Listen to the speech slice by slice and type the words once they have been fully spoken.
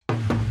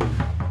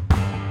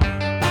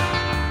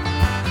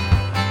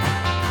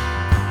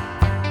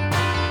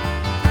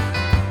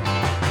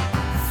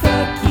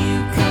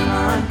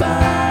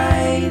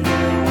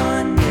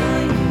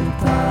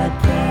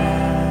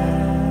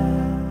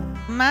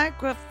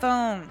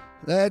microphone.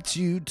 That's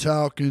you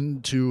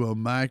talking to a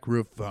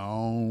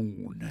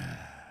microphone.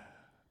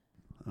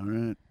 All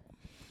right.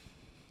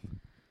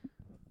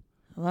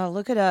 Well,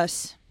 look at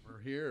us. We're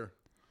here.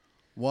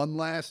 One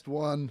last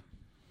one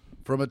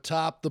from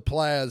atop the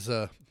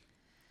plaza.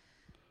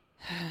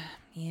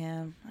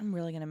 Yeah, I'm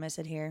really going to miss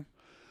it here.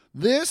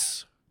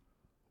 This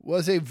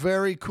was a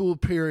very cool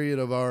period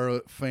of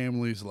our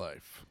family's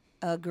life.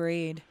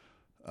 Agreed.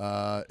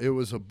 It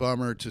was a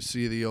bummer to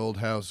see the old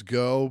house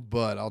go,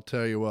 but I'll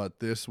tell you what,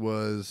 this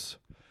was...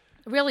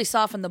 Really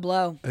softened the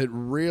blow. It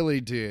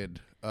really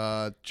did.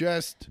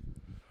 Just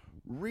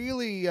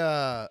really...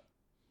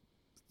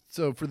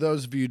 So for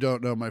those of you who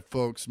don't know, my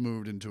folks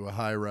moved into a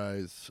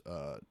high-rise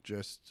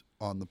just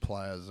on the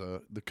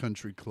plaza, the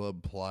Country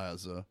Club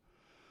Plaza.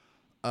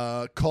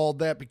 Called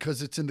that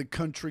because it's in the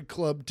Country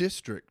Club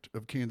district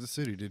of Kansas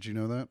City. Did you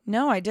know that?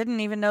 No, I didn't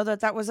even know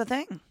that was a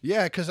thing.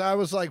 Yeah, because I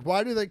was like,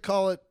 why do they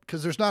call it?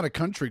 Because there's not a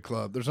country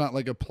club. There's not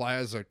like a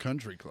plaza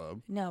country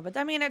club. No, but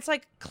I mean, it's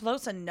like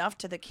close enough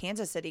to the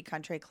Kansas City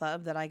Country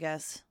Club that I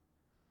guess.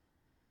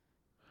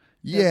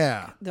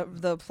 Yeah.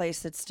 The place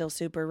that's still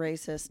super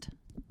racist.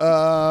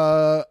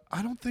 I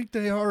don't think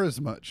they are as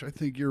much. I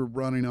think you're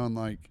running on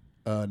like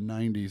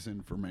 90s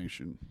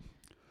information.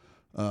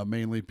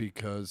 Mainly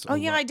because... Oh,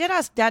 yeah, I did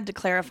ask Dad to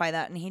clarify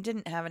that, and he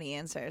didn't have any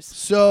answers.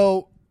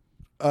 So,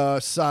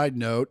 side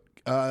note,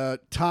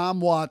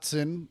 Tom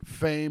Watson,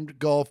 famed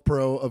golf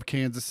pro of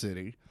Kansas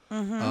City,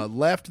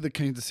 left the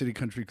Kansas City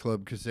Country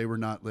Club because they were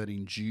not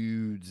letting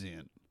Jews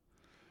in.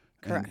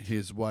 Correct. And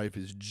his wife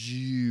is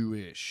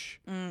Jewish.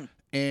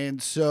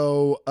 And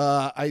so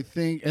I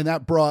think, and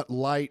that brought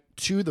light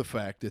to the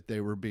fact that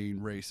they were being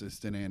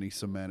racist and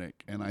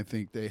anti-Semitic. And I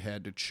think they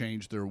had to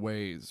change their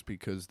ways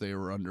because they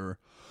were under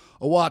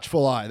a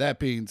watchful eye. That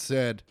being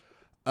said,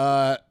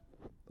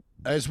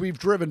 as we've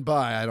driven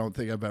by, I don't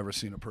think I've ever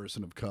seen a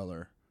person of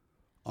color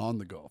on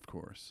the golf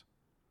course.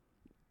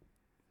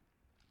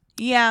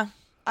 Yeah.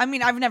 I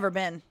mean, I've never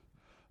been.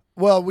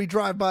 Well, we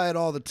drive by it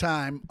all the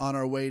time on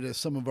our way to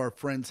some of our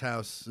friends'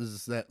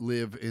 houses that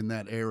live in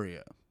that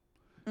area.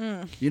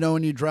 You know,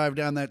 when you drive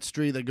down that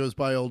street that goes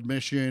by Old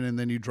Mission and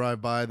then you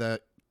drive by the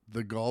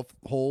golf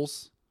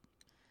holes?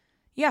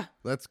 Yeah.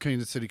 That's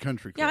Kansas City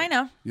Country Club. Yeah, I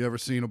know. You ever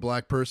seen a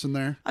black person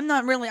there? I'm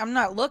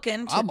not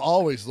looking. I'm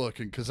always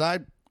looking because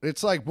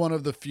it's like one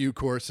of the few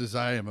courses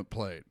I haven't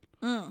played.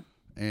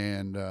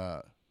 And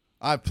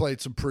I've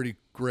played some pretty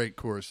great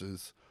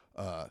courses.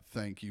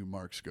 Thank you,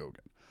 Mark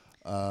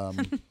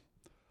Scogan.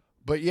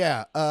 But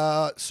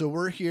yeah, so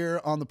we're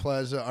here on the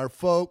plaza. Our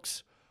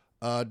folks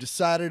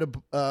decided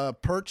to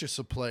purchase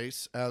a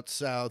place out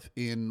south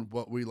in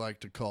what we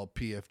like to call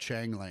P.F.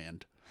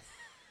 Changland.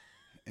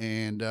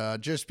 And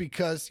just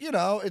because, you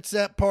know, it's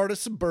that part of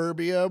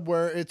suburbia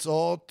where it's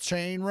all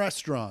chain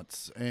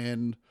restaurants.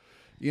 And,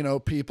 you know,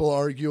 people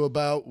argue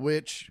about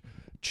which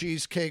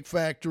cheesecake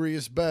factory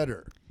is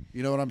better.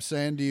 You know what I'm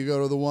saying? Do you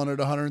go to the one at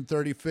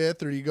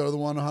 135th or do you go to the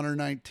one at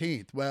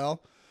 119th?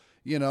 Well,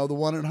 you know, the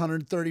one at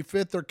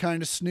 135th, they're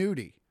kind of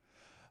snooty.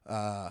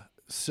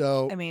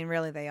 So I mean,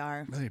 really, they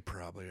are. They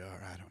probably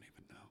are. I don't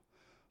even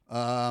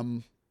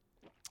know.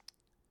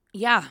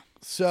 Yeah.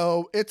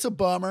 So it's a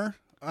bummer.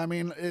 I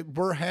mean,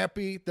 we're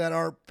happy that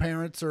our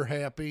parents are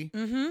happy.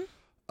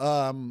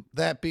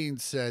 That being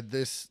said,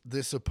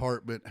 this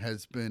apartment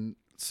has been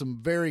some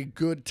very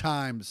good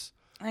times.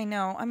 I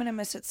know. I'm going to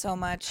miss it so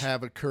much.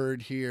 Have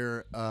occurred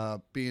here.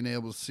 Being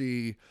able to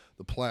see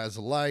the plaza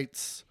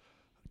lights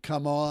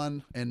come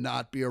on and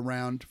not be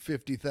around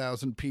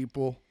 50,000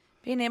 people.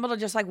 Being able to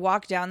just like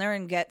walk down there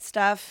and get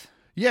stuff.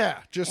 Yeah,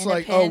 just in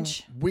like, a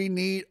pinch. You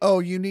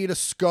need a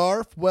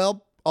scarf?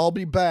 Well, I'll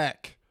be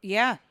back.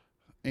 Yeah.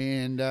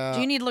 And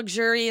do you need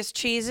luxurious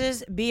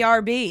cheeses?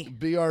 BRB.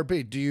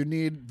 BRB. Do you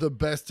need the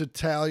best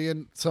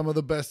Italian, some of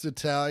the best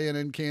Italian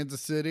in Kansas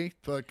City?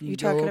 You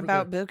talking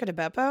about Buca di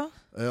Beppo?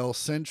 El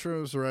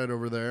Centro's right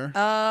over there.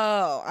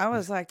 Oh, I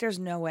was like, there's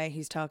no way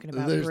he's talking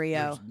about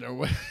Brio. There's no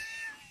way.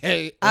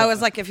 Hey, I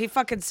was like, if he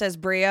fucking says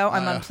Brio,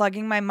 I'm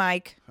unplugging my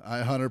mic.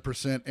 I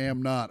 100%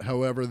 am not.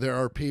 However, there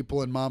are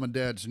people in Mom and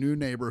Dad's new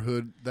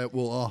neighborhood that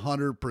will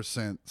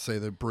 100% say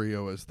that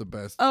Brio is the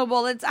best. Oh,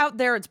 well, it's out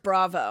there. It's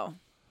Bravo.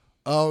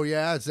 Oh,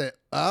 yeah.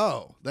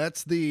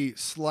 That's the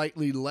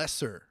slightly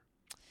lesser.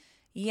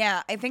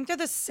 Yeah, I think they're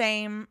the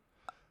same.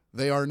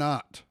 They are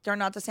not. They're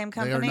not the same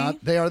company? They are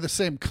not. They are the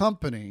same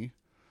company,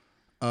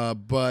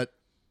 but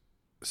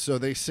so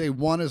they say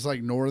one is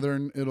like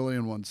northern Italy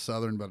and one's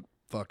southern, but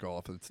fuck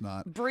off. It's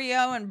not.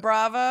 Brio and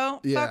Bravo?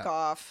 Yeah. Fuck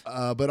off.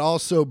 But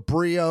also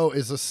Brio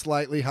is a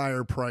slightly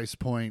higher price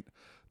point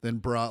than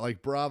Bravo.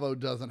 Like Bravo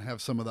doesn't have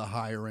some of the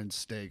higher end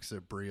steaks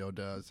that Brio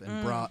does.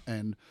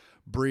 And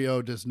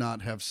Brio does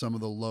not have some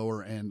of the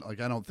lower end. Like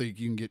I don't think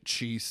you can get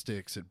cheese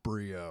sticks at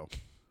Brio.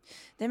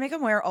 They make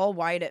them wear all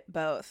white at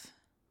both.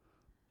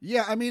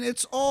 Yeah, I mean,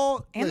 it's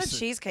all... And listen, the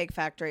Cheesecake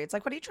Factory. It's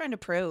like, what are you trying to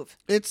prove?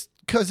 It's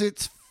because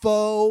it's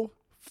faux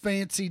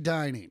fancy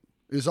dining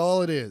is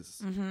all it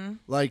is. Mm-hmm.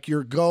 Like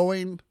you're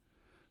going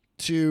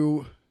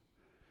to...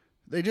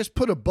 They just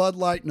put a Bud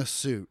Light in a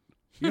suit.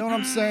 You know what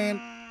I'm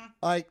saying?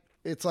 Like,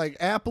 It's like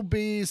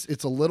Applebee's.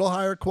 It's a little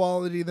higher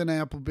quality than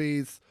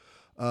Applebee's,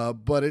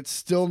 but it's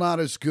still not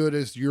as good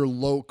as your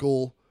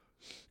local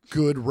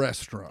good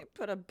restaurant.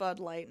 Put a Bud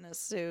Light in a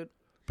suit.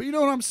 But you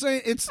know what I'm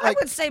saying? It's like,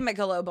 I would say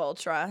Michelob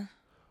Ultra.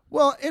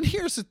 well, and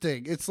here's the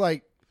thing. It's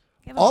like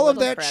Give it a all of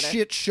little that credit.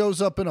 shit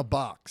shows up in a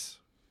box.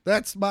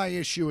 That's my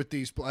issue with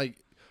these. Like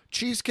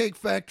Cheesecake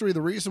Factory,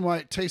 the reason why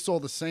it tastes all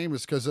the same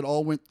is because it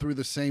all went through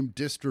the same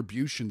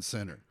distribution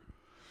center.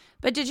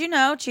 But did you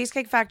know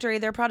Cheesecake Factory,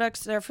 their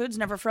products, their food's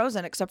never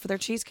frozen except for their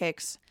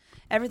cheesecakes.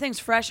 Everything's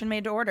fresh and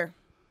made to order.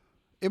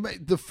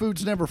 The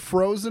food's never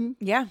frozen,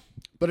 Yeah.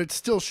 but it's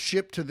still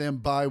shipped to them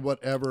by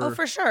whatever. Oh,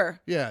 for sure.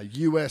 Yeah,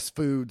 U.S.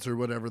 Foods or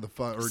whatever the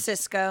fuck. Or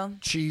Cisco.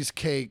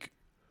 Cheesecake.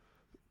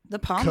 The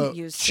Palm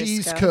used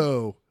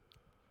Cisco.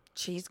 Cheeseco.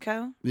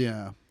 Cheeseco?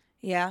 Yeah.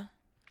 Yeah.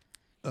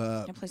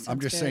 I'm place just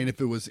sounds good. saying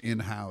if it was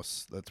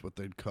in-house, that's what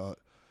they'd call it.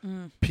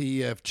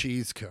 PF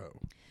Cheeseco.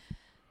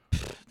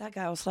 That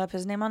guy will slap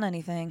his name on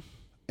anything.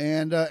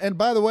 And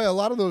by the way, a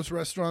lot of those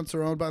restaurants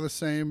are owned by the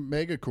same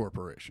mega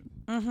corporation.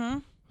 Mm-hmm.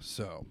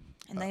 So.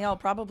 And they all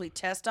probably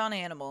test on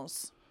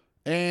animals.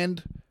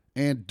 And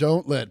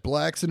don't let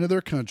blacks into their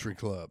country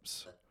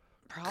clubs.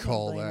 Probably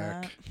Call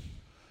not. back.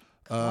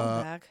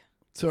 Call back.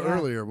 So Yeah.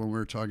 earlier when we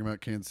were talking about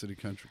Kansas City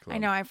Country Club. I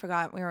know, I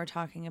forgot we were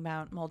talking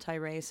about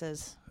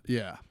multi-races.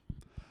 Yeah.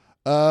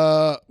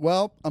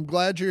 Well, I'm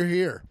glad you're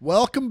here.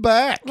 Welcome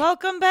back.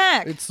 Welcome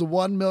back. It's the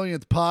 1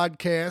 millionth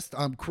podcast.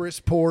 I'm Chris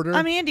Porter.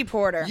 I'm Andi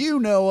Porter. You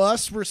know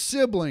us. We're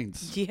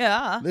siblings.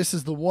 Yeah. This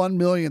is the 1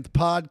 millionth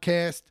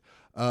podcast.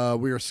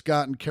 We are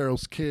Scott and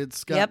Carol's kids.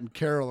 Scott Yep. and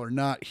Carol are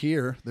not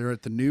here. They're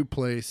at the new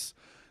place,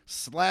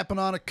 slapping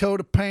on a coat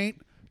of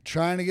paint,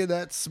 trying to get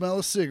that smell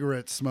of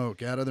cigarette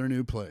smoke out of their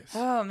new place.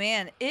 Oh,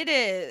 man. It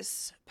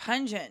is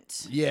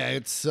pungent. Yeah,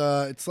 it's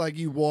like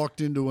you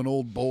walked into an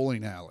old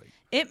bowling alley.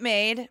 It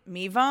made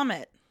me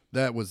vomit.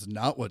 That was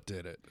not what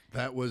did it.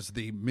 That was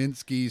the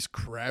Minsky's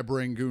Crab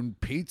Rangoon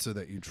pizza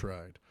that you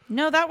tried.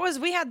 No,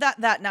 we had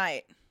that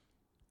night.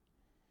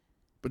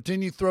 But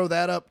didn't you throw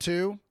that up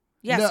too?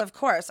 Yes, No. of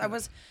course.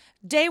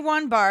 Day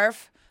one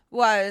barf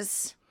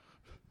was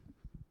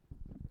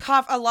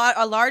a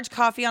large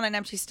coffee on an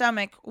empty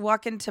stomach,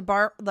 walk into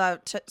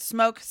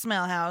smoke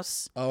smell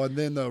house. Oh, and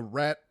then the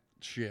rat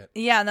shit.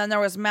 Yeah, and then there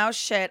was mouse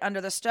shit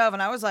under the stove,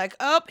 and I was like,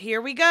 oh,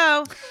 here we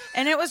go.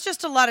 And it was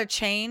just a lot of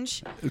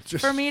change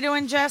for me to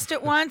ingest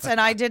at once,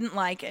 and I didn't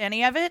like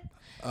any of it.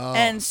 Oh.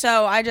 And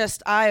so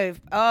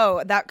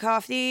that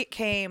coffee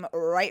came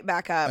right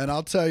back up. And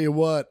I'll tell you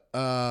what,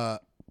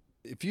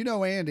 if you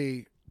know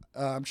Andi,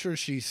 I'm sure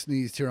she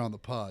sneezed here on the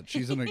pod.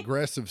 She's an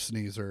aggressive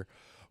sneezer,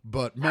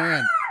 but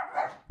man,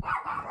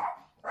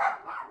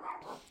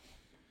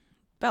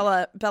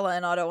 Bella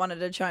and Otto wanted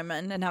to chime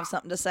in and have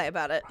something to say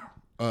about it.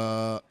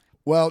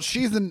 well,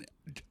 she's an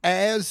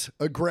as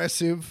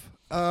aggressive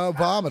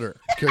vomiter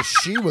because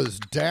she was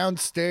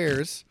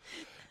downstairs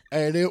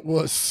and it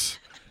was,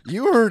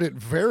 you heard it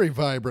very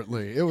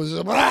vibrantly. It was,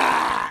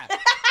 ah!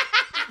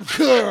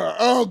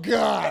 Oh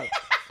God.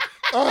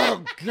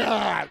 Oh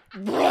God.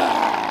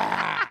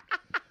 Ah!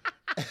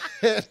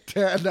 And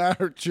Dad and I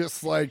are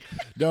just like,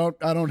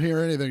 I don't hear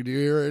anything. Do you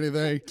hear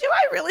anything? Do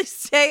I really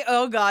say,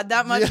 oh God,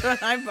 that much when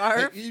I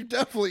barf? You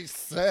definitely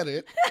said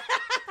it.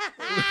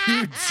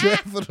 You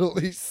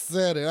definitely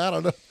said it. I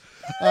don't know.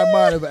 I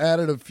might have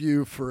added a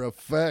few for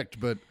effect,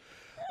 but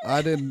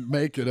I didn't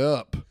make it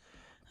up.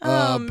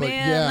 Oh, but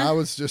man. yeah, I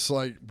was just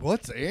like,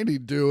 what's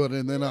Andi doing?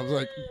 And then I was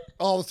like,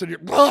 all of a sudden,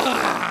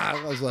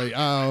 I was like,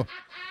 oh.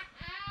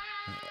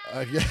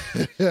 I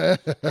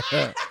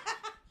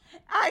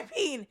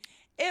mean,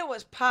 it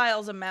was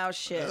piles of mouse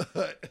shit.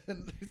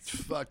 It's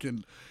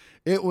fucking,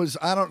 it was,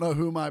 I don't know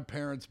who my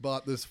parents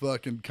bought this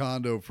fucking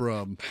condo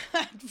from.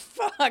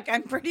 Fuck,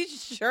 I'm pretty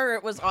sure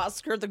it was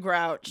Oscar the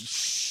Grouch.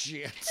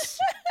 Shit.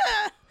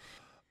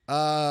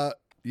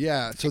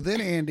 Yeah, so then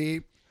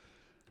Andi.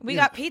 We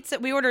got pizza.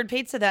 We ordered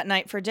pizza that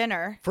night for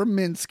dinner. From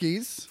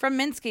Minsky's. From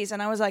Minsky's, and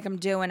I was like, I'm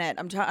doing it.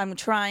 I'm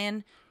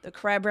trying the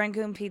crab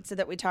rangoon pizza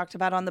that we talked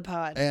about on the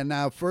pod. And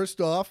now, first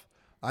off,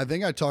 I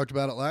think I talked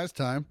about it last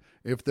time.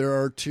 If there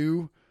are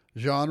two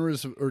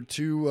genres or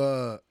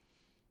two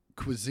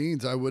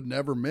cuisines I would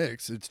never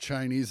mix, it's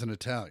Chinese and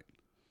Italian.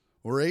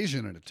 Or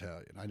Asian and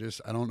Italian. I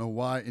don't know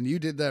why. And you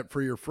did that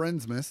for your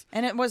Friendsmas.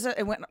 And it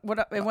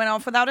went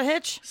off without a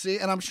hitch. See,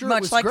 and I'm sure Much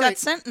it was like great. that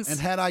sentence. And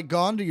had I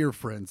gone to your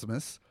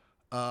Friendsmas,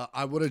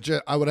 I would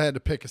have had to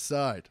pick a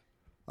side.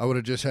 I would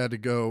have just had to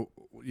go,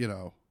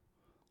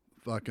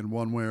 fucking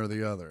one way or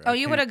the other. Oh,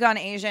 you would have gone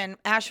Asian.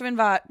 Ashwin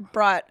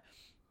brought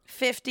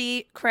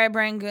 50 crab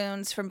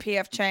rangoons from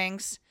P.F.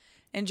 Chang's,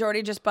 and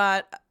Jordy just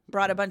brought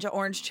a bunch of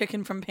orange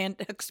chicken from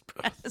Panda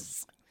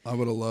Express. I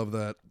would have loved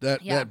that.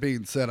 That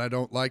being said, I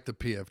don't like the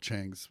P.F.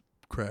 Chang's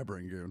crab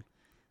rangoon.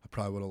 I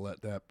probably would have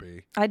let that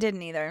be. I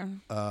didn't either.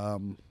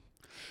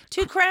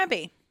 Too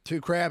crabby. Too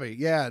crabby.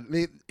 Yeah.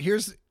 They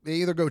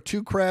either go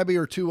too crabby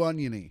or too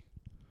oniony.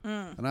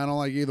 And I don't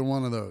like either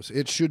one of those.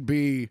 It should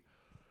be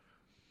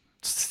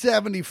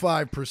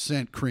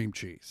 75% cream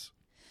cheese.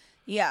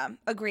 Yeah,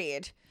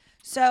 agreed.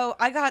 So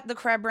I got the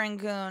crab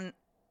rangoon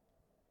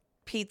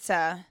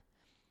pizza.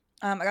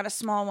 I got a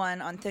small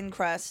one on thin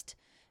crust,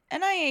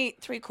 and I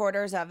ate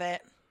 3/4 of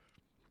it.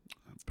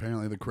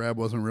 Apparently the crab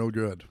wasn't real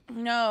good.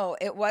 No,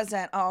 it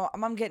wasn't. Oh,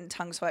 I'm getting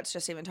tongue sweats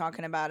just even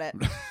talking about it.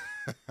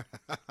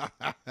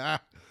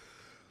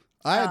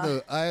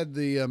 I had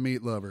the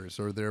Meat Lovers,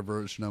 or their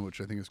version of which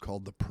I think is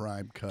called the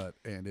Prime Cut,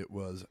 and it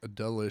was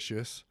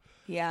delicious.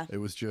 Yeah. It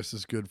was just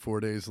as good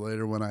 4 days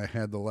later when I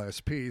had the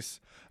last piece.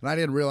 And I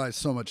didn't realize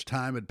so much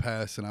time had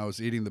passed and I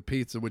was eating the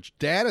pizza, which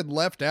Dad had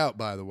left out,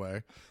 by the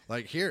way.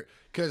 Like here,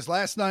 because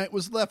last night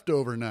was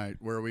leftover night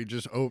where we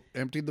just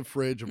emptied the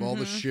fridge of all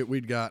the shit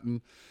we'd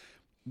gotten,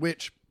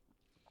 which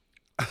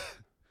I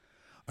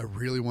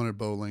really wanted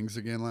bowlings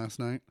again last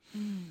night.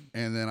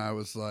 And then I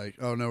was like,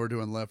 oh, no, we're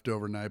doing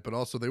leftover night. But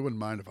also they wouldn't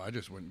mind if I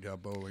just went and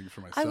got bowlings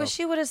for myself. I wish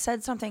you would have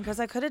said something because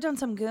I could have done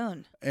some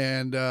goon.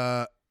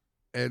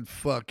 And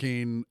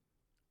fucking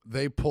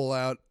they pull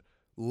out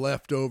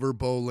leftover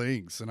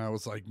bowlings. And I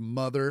was like,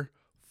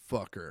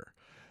 motherfucker.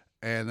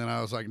 And then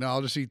I was like, no,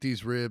 I'll just eat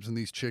these ribs and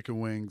these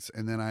chicken wings.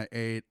 And then I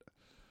ate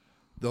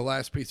the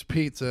last piece of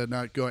pizza,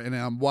 not going.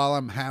 And while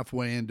I'm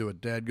halfway into it,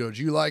 Dad goes,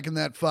 you liking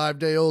that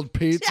 5-day-old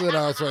pizza? And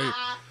I was like,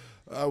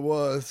 I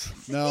was.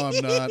 No,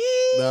 I'm not.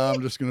 No,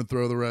 I'm just going to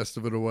throw the rest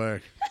of it away.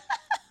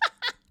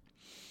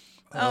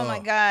 Oh, my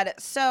God.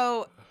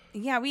 So,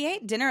 yeah, we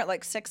ate dinner at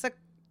like 6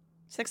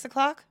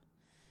 o'clock.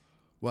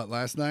 What,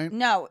 last night?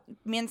 No,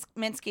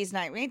 Minsky's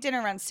night. We ate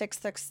dinner around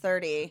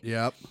 6:30.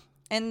 Yep.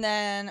 And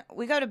then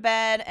we go to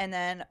bed, and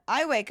then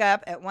I wake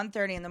up at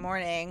 1:30 in the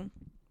morning,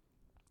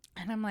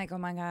 and I'm like, oh,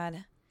 my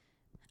God,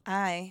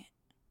 I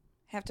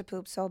have to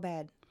poop so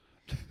bad.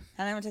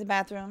 And I went to the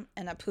bathroom,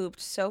 and I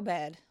pooped so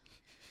bad.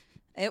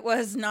 It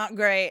was not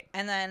great.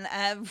 And then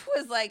I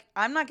was like,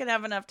 I'm not going to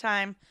have enough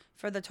time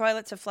for the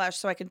toilet to flush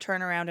so I can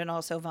turn around and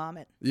also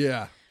vomit.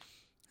 Yeah.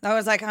 I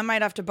was like, I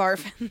might have to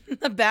barf in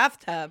the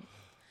bathtub.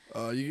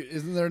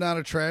 Isn't there not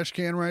a trash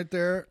can right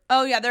there?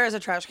 Oh, yeah, there is a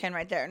trash can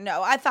right there.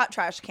 No, I thought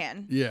trash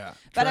can. Yeah.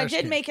 But I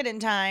did make it in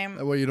time.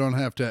 That way you don't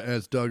have to,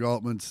 as Doug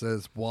Altman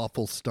says,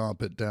 waffle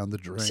stomp it down the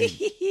drain.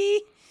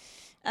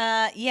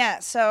 Yeah,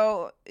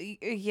 so,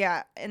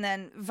 yeah, and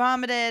then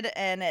vomited,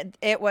 and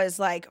it was,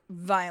 like,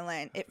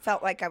 violent. It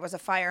felt like I was a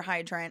fire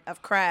hydrant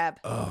of crab.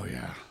 Oh,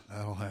 yeah,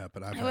 that'll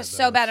happen. It was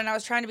so bad, and I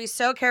was trying to be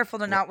so careful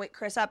to not wake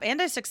Chris up,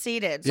 and I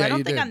succeeded, so Yeah, I don't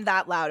you think did. I'm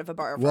that loud of a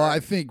barfer. Well, I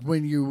think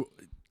when you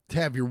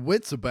have your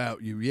wits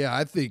about you, yeah,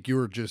 I think you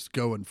were just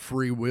going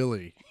free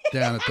willy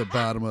down at the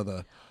bottom of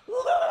the...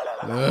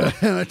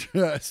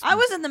 I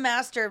was in the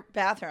master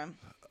bathroom.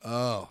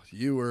 Oh,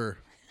 you were...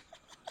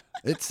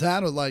 It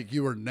sounded like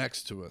you were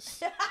next to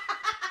us.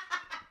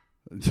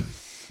 It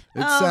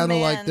sounded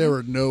like there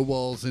were no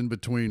walls in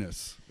between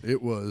us.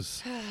 It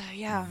was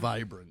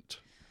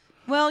vibrant.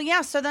 Well, yeah,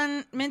 so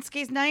then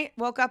Minsky's night,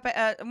 woke up,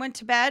 went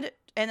to bed,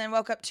 and then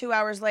woke up 2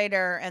 hours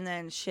later, and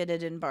then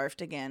shitted and barfed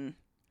again.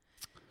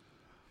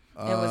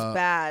 It was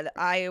bad.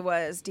 I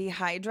was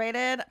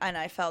dehydrated, and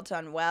I felt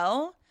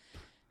unwell.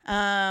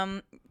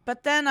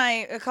 But then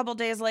a couple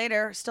days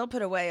later, still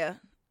put away a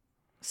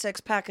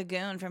 6-pack of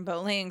goon from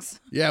Bowlings.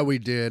 Yeah, we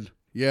did.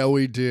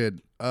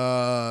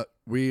 Last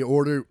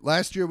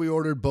year we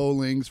ordered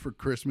bowlings for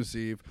Christmas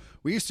Eve.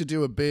 We used to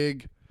do a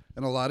big,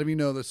 and a lot of you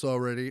know this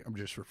already, I'm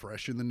just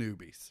refreshing the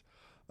newbies.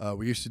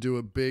 We used to do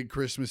a big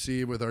Christmas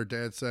Eve with our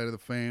dad's side of the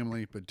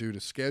family, but due to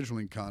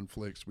scheduling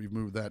conflicts, we've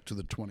moved that to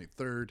the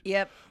 23rd.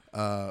 Yep.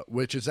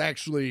 Which is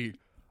actually,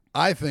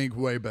 I think,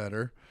 way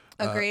better.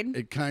 Agreed.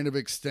 It kind of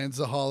extends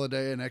the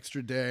holiday an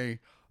extra day.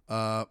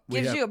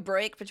 Gives you a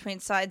break between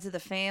sides of the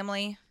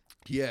family.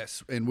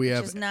 Yes, and which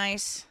is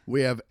nice.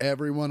 We have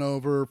everyone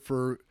over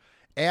for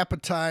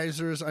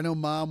appetizers. I know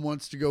Mom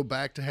wants to go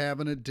back to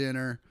having a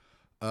dinner.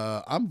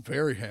 I'm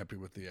very happy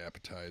with the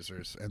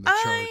appetizers and the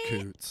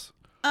charcutes.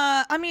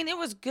 I mean, it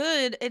was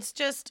good. It's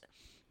just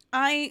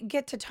I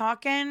get to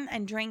talking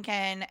and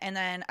drinking, and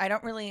then I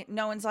don't really.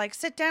 No one's like,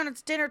 sit down.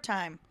 It's dinner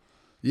time.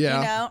 Yeah,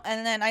 you know.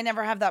 And then I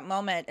never have that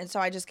moment, and so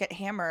I just get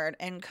hammered.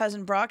 And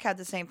cousin Brock had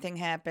the same thing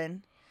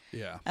happen.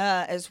 Yeah.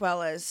 As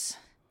well as.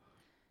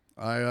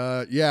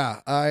 But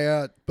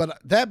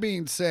that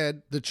being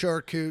said, the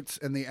charcutes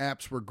and the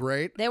apps were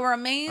great. They were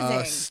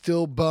amazing.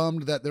 Still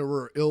bummed that there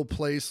were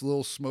ill-placed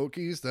little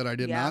smokies that I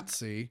did not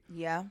see.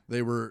 Yeah.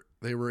 They were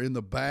in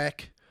the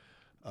back,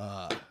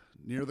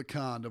 near the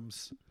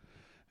condoms,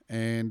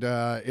 and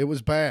it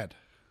was bad.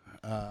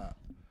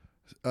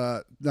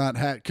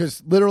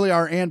 Because literally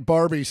our Aunt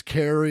Barbie's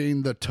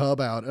carrying the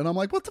tub out, and I'm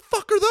like, what the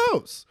fuck are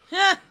those?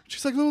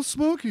 She's like, little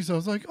smokies. I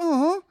was like,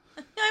 oh.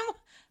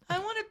 I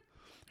want to.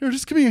 Here,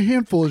 just give me a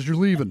handful as you're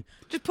leaving.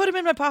 Just put them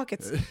in my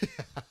pockets.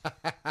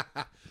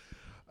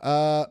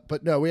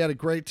 But no, we had a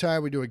great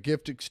time. We do a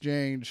gift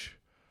exchange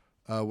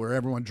where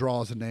everyone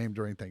draws a name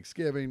during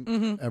Thanksgiving.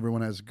 Mm-hmm.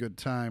 Everyone has a good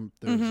time.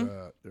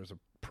 There's a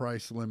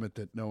price limit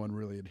that no one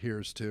really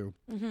adheres to.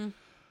 Mm-hmm.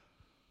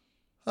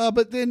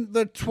 But then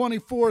the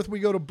 24th, we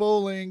go to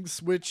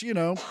Bowlings, which,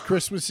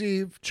 Christmas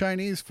Eve,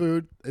 Chinese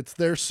food. It's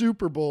their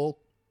Super Bowl.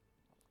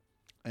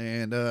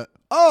 And,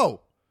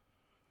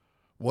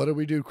 what did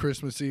we do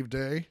Christmas Eve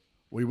day?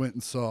 We went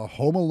and saw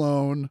Home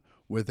Alone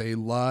with a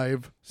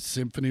live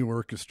symphony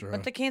orchestra.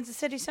 With the Kansas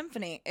City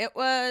Symphony. It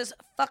was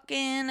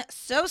fucking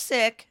so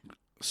sick.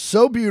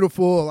 So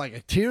beautiful. Like, I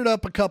teared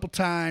up a couple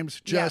times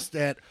just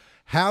at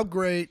how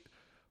great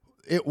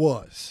it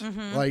was.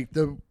 Like,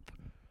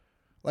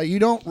 you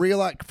don't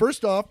realize.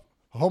 First off,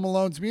 Home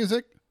Alone's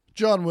music,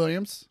 John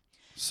Williams.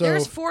 So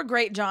there's 4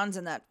 great Johns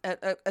in that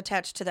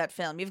attached to that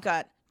film. You've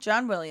got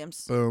John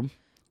Williams. Boom.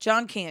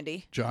 John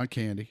Candy.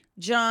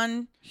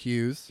 John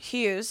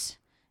Hughes.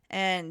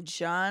 And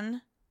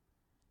John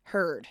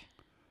Hurd.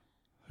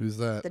 Who's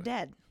that? The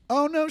Dead.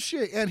 Oh, no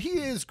shit. And he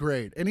is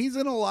great. And he's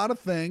in a lot of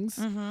things.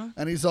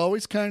 And he's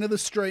always kind of the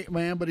straight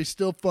man, but he's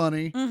still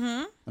funny.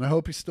 And I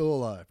hope he's still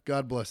alive.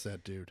 God bless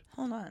that dude.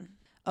 Hold on.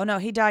 Oh, no.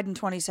 He died in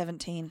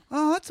 2017.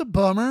 Oh, that's a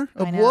bummer.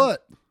 Of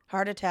what?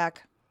 Heart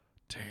attack.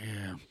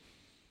 Damn.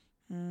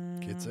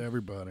 Gets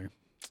everybody.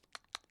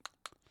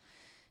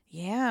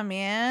 Yeah,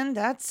 man.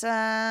 That's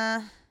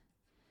That's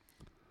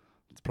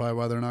probably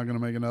why they're not going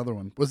to make another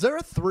one. Was there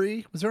a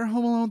 3? Was there a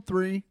Home Alone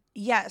 3?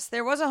 Yes,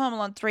 there was a Home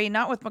Alone 3,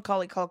 not with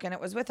Macaulay Culkin. It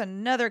was with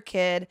another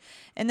kid.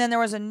 And then there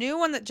was a new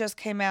one that just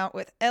came out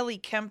with Ellie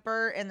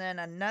Kemper and then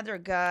another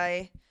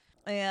guy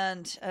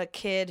and a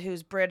kid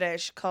who's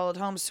British called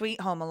Home Sweet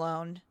Home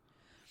Alone.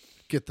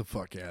 Get the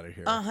fuck out of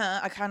here.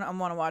 I kind of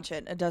want to watch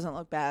it. It doesn't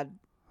look bad.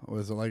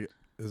 Was it like,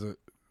 is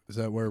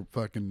that where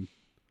fucking,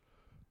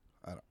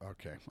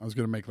 okay. I was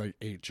going to make like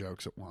 8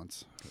 jokes at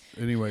once.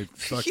 Anyway,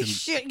 fucking.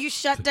 You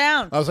shut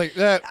down. I was like,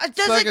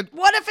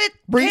 what if it,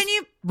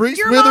 Reese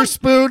your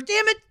Witherspoon mom,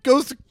 damn it.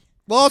 goes to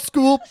law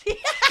school.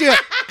 Shit.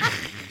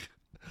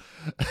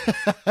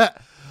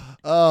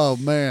 Oh,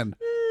 man.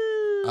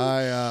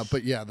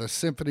 But yeah, the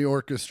symphony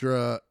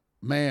orchestra,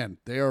 man,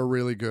 they are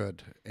really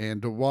good.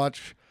 And to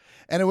watch,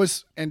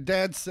 and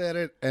Dad said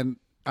it, and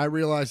I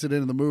realized it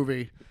in the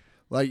movie.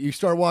 Like, you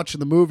start watching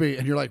the movie,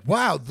 and you're like,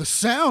 wow, the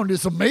sound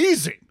is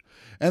amazing.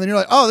 And then you're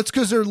like, oh, that's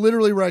because they're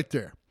literally right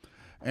there.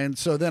 And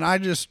so then I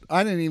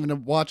didn't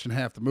even watch in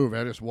half the movie.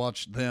 I just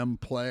watched them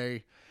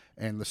play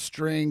and the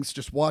strings,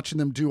 just watching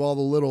them do all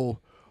the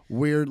little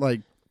weird,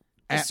 like,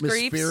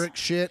 atmospheric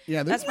shit.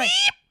 Yeah, that's my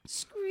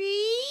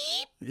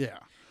Screep. Yeah.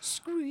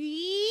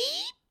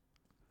 Screep.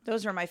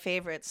 Those are my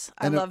favorites.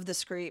 I love the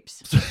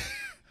Screeps.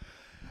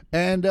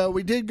 And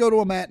we did go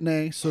to a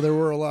matinee, so there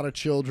were a lot of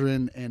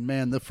children. And,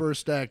 man, the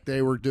first act,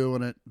 they were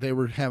doing it. They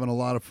were having a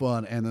lot of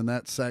fun. And then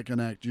that second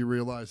act, you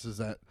realize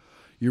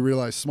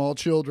small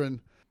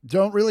children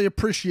don't really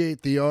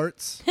appreciate the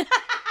arts.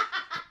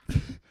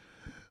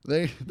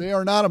 They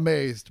are not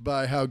amazed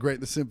by how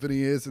great the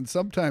symphony is. And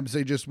sometimes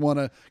they just want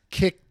to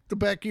kick the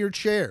back of your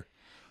chair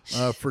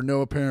for no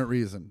apparent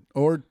reason.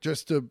 Or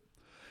just to...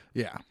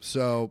 Yeah,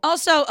 so...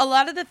 Also, a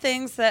lot of the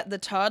things that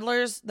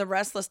the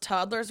restless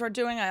toddlers were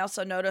doing, I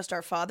also noticed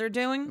our father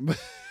doing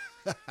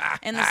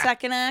in the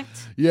second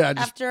act. Yeah.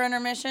 After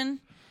intermission.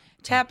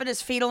 Tapping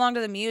his feet along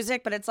to the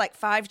music, but it's like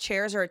 5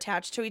 chairs are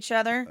attached to each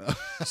other.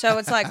 So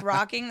it's like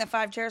rocking the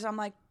 5 chairs. I'm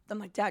like,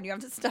 Dad, you have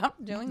to stop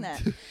doing that.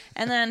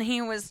 And then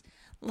he was...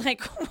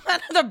 Like, one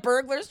of the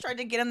burglars tried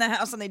to get in the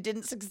house and they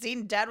didn't succeed.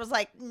 And Dad was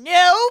like,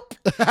 nope.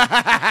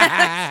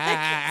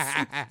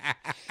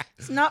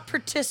 It's not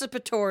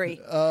participatory.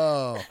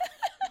 Oh.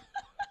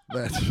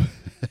 That's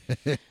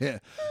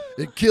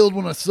it killed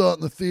when I saw it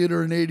in the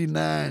theater in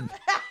 89.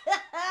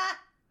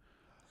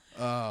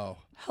 Oh.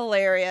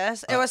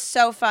 Hilarious. It was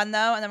so fun,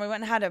 though. And then we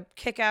went and had a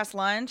kick-ass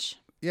lunch.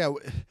 Yeah.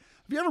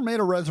 Have you ever made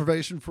a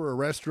reservation for a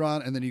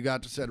restaurant and then you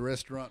got to said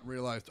restaurant and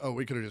realized, oh,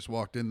 we could have just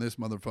walked in this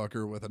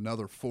motherfucker with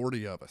another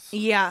 40 of us?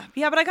 Yeah.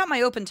 Yeah, but I got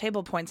my open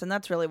table points, and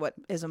that's really what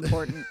is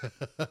important.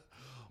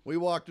 We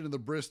walked into the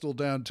Bristol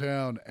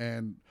downtown,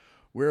 and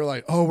we were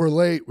like, oh, we're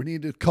late. We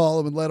need to call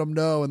them and let them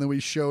know. And then we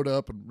showed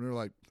up, and we were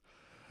like,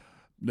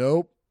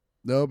 nope,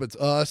 it's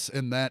us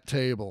and that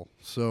table.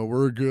 So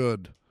we're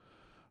good.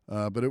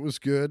 But it was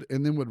good.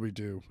 And then what did we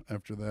do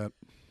after that?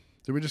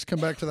 Did we just come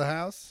back to the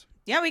house?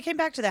 Yeah, we came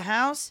back to the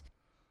house.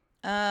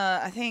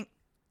 I think.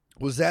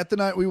 Was that the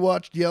night we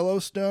watched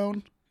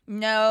Yellowstone?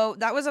 No,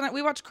 that was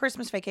we watched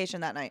Christmas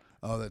Vacation that night.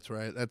 Oh, that's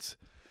right.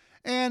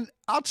 And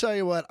I'll tell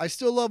you what, I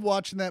still love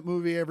watching that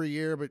movie every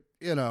year, but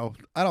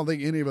I don't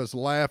think any of us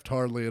laughed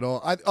hardly at all.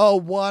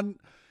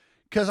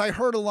 Because I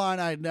heard a line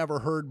I had never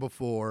heard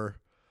before.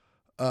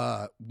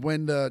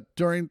 When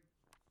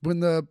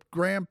the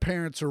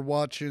grandparents are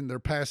watching, they're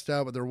passed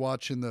out, but they're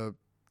watching the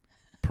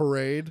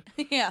parade.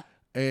 Yeah.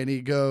 And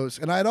he goes,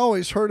 and I'd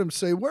always heard him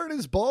say, where did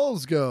his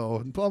balls go?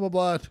 And blah, blah,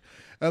 blah.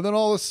 And then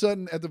all of a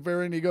sudden, at the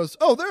very end, he goes,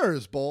 oh, there are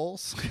his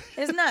balls.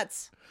 His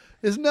nuts.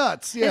 His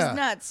nuts, yeah. His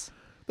nuts.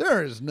 There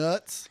are his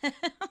nuts.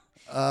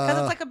 Because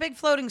it's like a big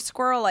floating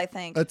squirrel, I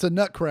think. It's a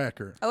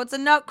nutcracker. Oh, it's a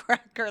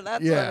nutcracker.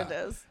 That's what it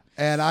is.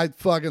 And I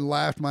fucking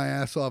laughed my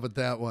ass off at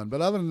that one.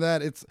 But other than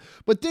that,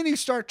 but then you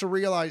start to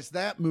realize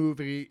that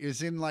movie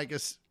is in like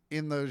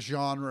in the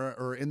genre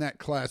or in that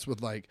class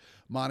with like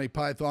Monty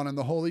Python and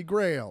the Holy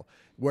Grail,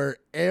 where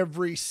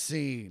every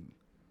scene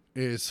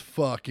is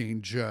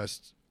fucking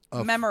just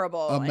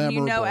memorable. And you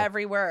know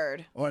every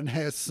word. And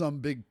has some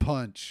big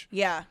punch.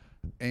 Yeah.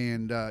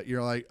 And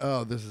you're like,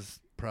 oh, this is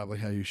probably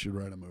how you should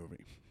write a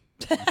movie.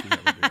 If you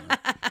ever do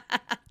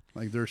that.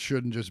 Like there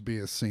shouldn't just be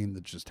a scene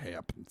that just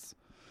happens.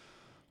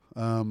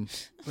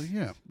 But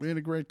yeah, we had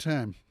a great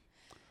time.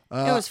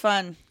 It was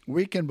fun.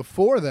 Weekend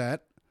before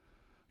that,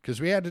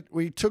 because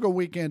we took a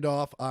weekend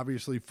off,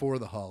 obviously for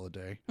the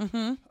holiday,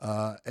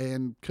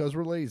 and because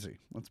we're lazy.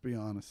 Let's be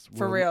honest.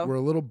 For real, we're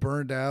a little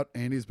burned out.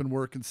 Andy's been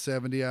working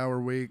 70-hour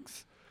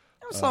weeks.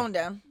 I'm slowing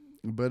down.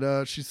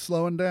 But she's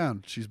slowing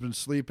down. She's been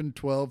sleeping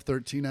 12,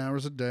 13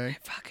 hours a day.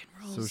 It fucking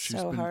rules so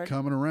she's been hard.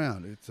 coming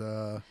around. It's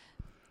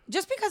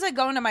Just because I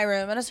go into my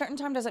room at a certain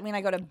time doesn't mean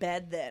I go to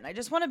bed then. I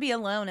just want to be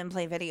alone and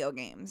play video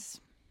games.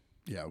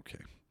 Yeah, okay.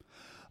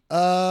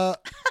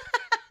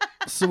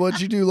 So what'd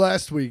you do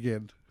last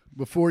weekend?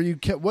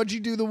 What'd you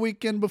do the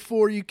weekend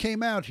before you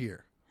came out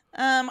here?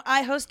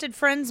 I hosted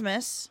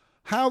Friendsmas.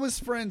 How was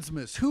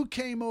Friendsmas? Who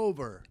came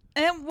over?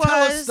 It was.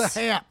 Tell us the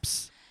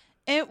haps.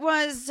 It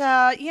was,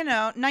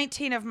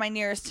 19 of my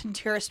nearest and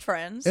dearest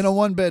friends. In a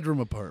one-bedroom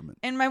apartment.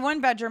 In my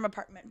one-bedroom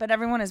apartment, but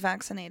everyone is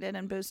vaccinated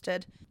and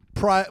boosted.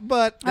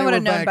 But I would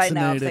have known by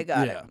now if they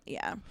got it.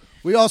 Yeah.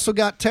 We also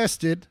got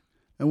tested,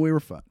 and we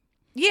were fine.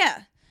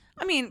 Yeah.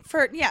 I mean,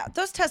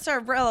 those tests are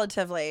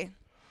relatively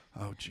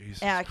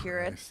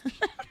accurate.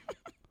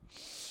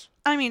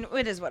 I mean,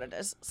 it is what it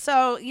is.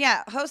 So,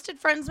 yeah, hosted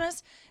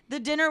Friendsmas. The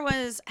dinner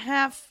was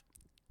half...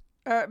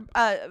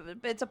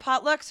 it's a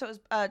potluck, so it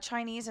was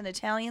Chinese and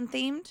Italian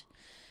themed.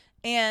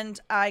 And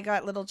I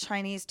got little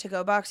Chinese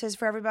to-go boxes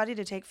for everybody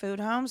to take food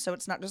home, so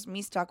it's not just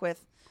me stuck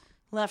with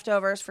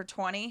leftovers for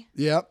 20.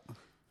 Yep.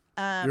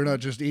 You're not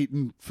just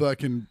eating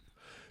fucking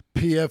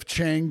P.F.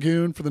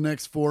 Changgoon for the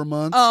next 4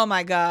 months. Oh,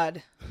 my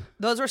God.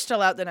 Those were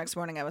still out the next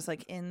morning. I was,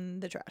 in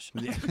the trash.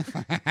 Yeah.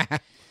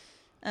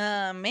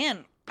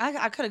 Man,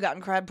 I could have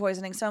gotten crab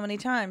poisoning so many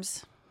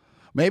times.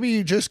 Maybe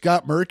you just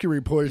got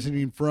mercury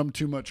poisoning from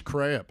too much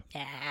crab.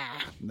 Nah.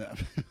 No.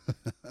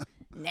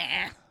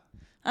 Nah.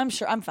 I'm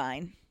sure I'm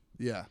fine.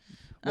 Yeah.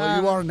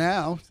 Well, you are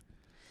now.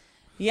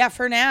 Yeah,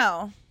 for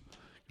now.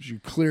 You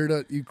cleared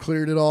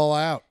it all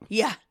out.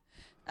 Yeah.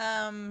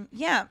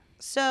 Yeah.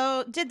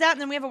 So did that,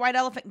 and then we have a white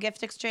elephant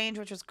gift exchange,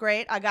 which was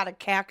great. I got a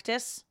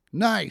cactus.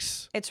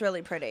 Nice. It's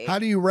really pretty. How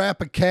do you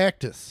wrap a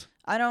cactus?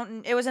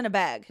 It was in a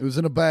bag. It was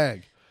in a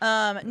bag. No,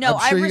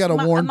 I'm sure you gotta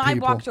warn I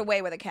people. walked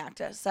away with a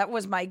cactus. That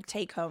was my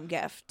take-home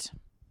gift.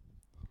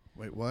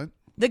 Wait, what?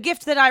 The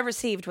gift that I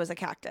received was a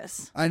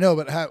cactus. I know,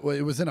 but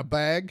it was in a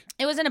bag?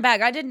 It was in a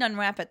bag. I didn't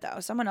unwrap it, though.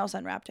 Someone else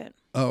unwrapped it.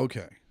 Oh,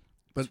 okay.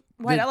 But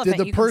White did elephant,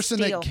 the you can person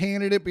steal. that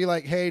canned it be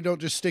like, hey, don't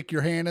just stick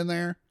your hand in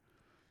there?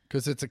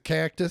 Because it's a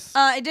cactus?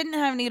 It didn't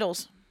have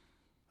needles.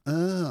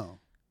 Oh.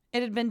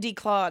 It had been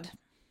declawed.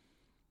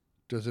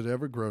 Does it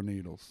ever grow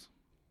needles?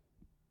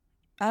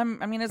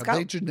 It's Have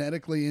they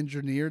genetically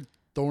engineered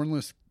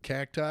thornless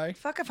cacti?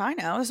 Fuck if I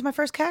know. This is my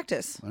first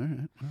cactus. All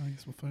right. Well, I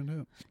guess we'll find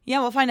out. Yeah,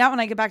 we'll find out when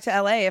I get back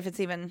to LA if it's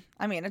even...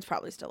 it's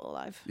probably still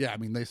alive. Yeah,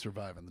 they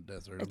survive in the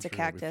desert. It's I'm a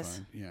sure they'll be cactus.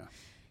 fine. Yeah.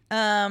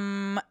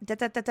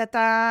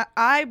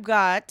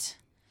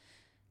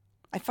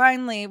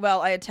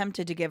 I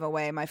attempted to give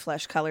away my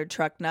flesh-colored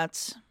truck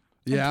nuts.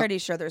 Yeah. I'm pretty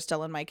sure they're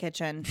still in my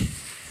kitchen.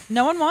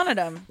 No one wanted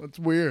them. That's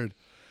weird.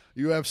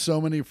 You have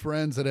so many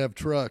friends that have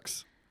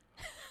trucks.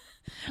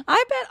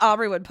 I bet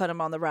Aubrey would put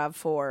them on the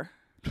RAV4.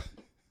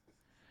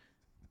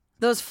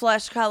 Those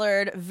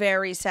flesh-colored,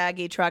 very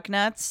saggy truck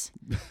nuts.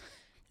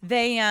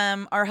 They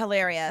are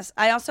hilarious.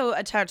 I also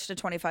attached a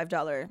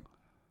 $25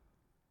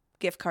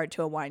 gift card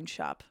to a wine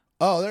shop.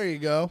 Oh, there you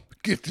go. The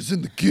gift is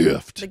in the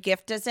gift. The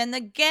gift is in the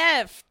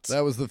gift.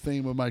 That was the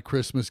theme of my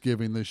Christmas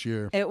giving this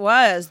year. It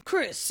was.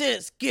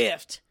 Chris's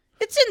gift.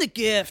 It's in the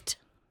gift.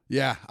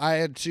 Yeah, I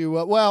had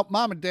to,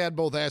 Mom and Dad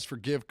both asked for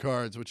gift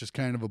cards, which is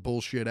kind of a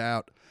bullshit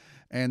out.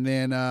 And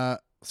then, I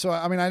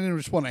didn't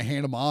just want to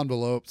hand them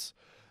envelopes.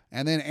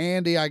 And then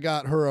Andi, I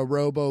got her a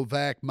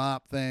RoboVac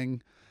mop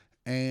thing,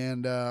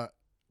 and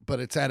but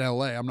it's at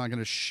L.A. I'm not going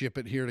to ship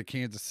it here to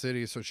Kansas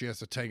City, so she has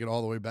to take it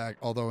all the way back,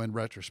 although in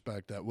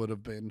retrospect, that would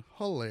have been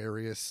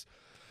hilarious.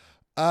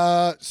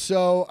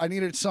 So I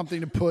needed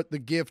something to put the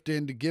gift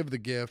in to give the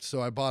gift,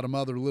 so I bought them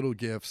other little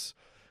gifts,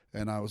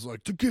 and I was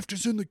like, the gift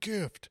is in the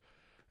gift.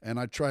 And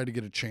I tried to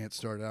get a chant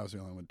started. I was the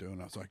only one doing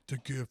it. I was like, the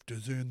gift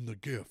is in the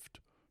gift.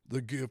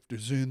 The gift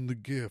is in the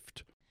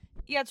gift.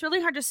 Yeah, it's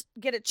really hard to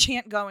get a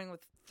chant going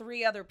with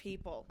 3 other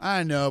people.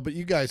 I know, but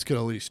you guys could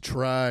at least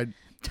tried.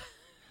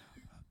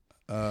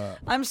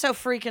 I'm so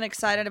freaking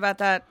excited about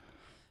that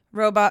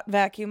robot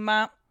vacuum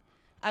mop.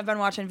 I've been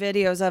watching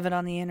videos of it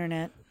on the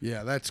internet.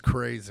 Yeah, that's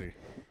crazy.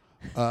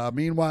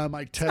 Meanwhile,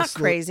 my Tesla. Not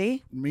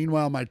crazy.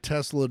 Meanwhile, my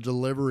Tesla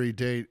delivery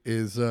date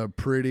is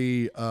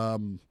pretty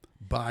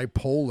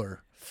bipolar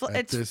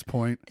at this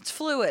point. It's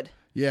fluid.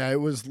 Yeah,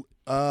 it was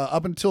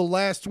up until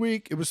last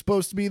week. It was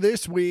supposed to be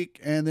this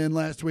week, and then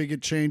last week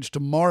it changed to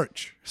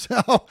March.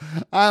 So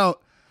I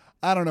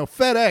don't know.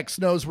 FedEx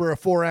knows where a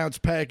 4-ounce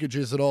package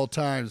is at all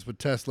times, but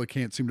Tesla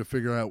can't seem to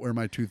figure out where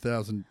my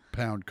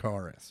 2,000-pound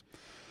car is.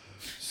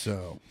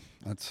 So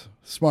that's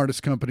the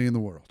smartest company in the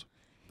world.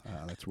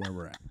 That's where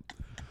we're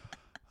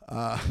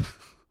at.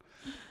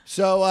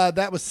 So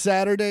that was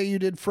Saturday you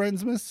did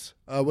Friendsmas?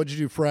 What'd you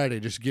do Friday?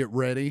 Just get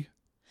ready?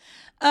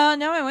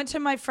 No, I went to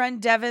my friend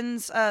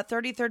Devin's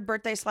 33rd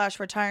birthday /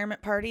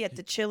 retirement party at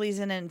the Chili's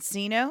in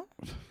Encino.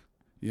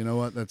 You know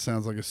what? That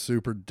sounds like a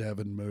super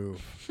Devin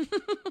move.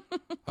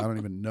 I don't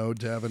even know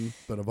Devin,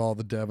 but of all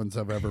the Devins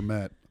I've ever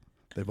met,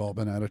 they've all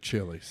been out of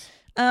Chili's.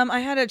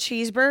 I had a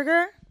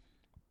cheeseburger.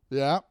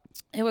 Yeah.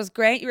 It was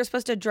great. You were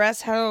supposed to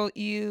dress how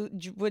you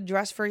would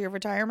dress for your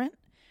retirement.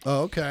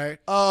 Oh, okay.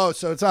 Oh,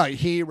 so it's not like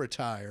he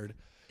retired.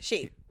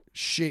 She.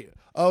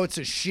 Oh, it's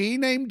a she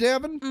named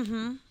Devin?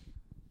 Mm-hmm.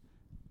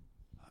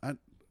 I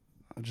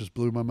just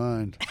blew my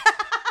mind.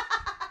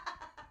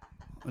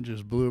 I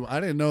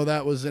didn't know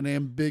that was an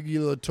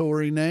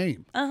ambiguatory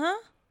name. Uh-huh.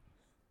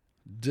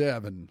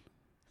 Devin.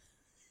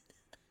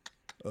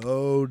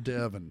 Oh,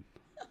 Devin.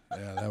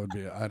 Yeah, that would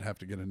be, I'd have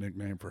to get a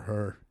nickname for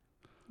her.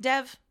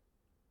 Dev.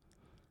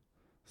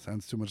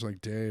 Sounds too much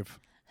like Dave.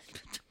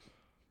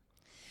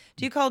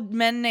 Do you call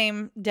men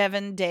named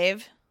Devin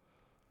Dave?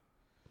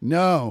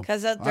 No.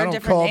 Because they're I don't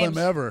different call names.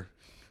 them ever.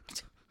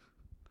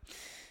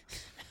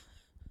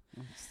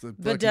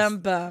 Ba-dum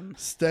bum.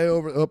 Stay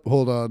over. Oh,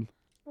 hold on.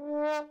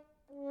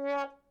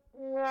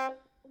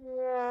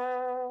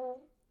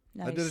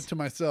 Nice. I did it to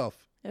myself.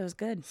 It was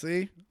good.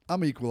 See?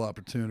 I'm equal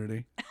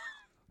opportunity.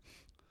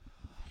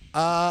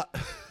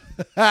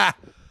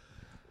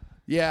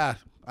 Yeah.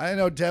 I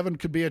know Devin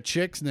could be a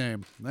chick's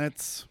name.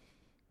 That's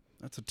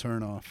a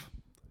turnoff.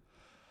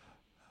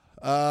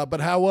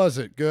 But how was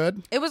it?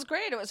 Good? It was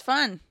great. It was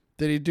fun.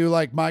 Did he do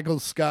like Michael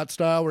Scott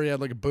style where he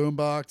had like a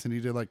boombox and he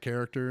did like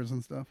characters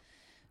and stuff?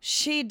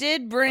 She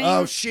did bring.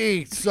 Oh,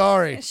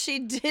 sorry. She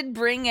did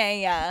bring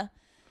a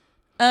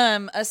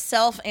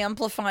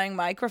self-amplifying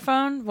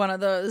microphone, one of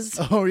those.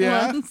 Oh,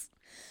 yeah? Ones.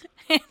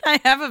 And I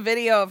have a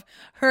video of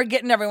her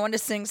getting everyone to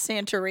sing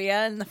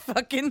Santeria in the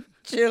fucking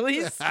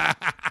Chili's.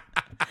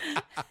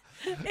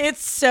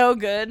 It's so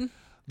good.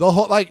 The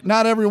whole, like,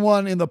 not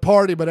everyone in the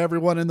party, but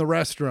everyone in the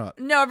restaurant.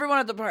 No, everyone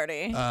at the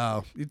party.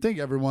 You'd think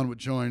everyone would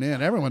join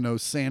in. Everyone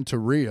knows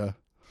Santeria.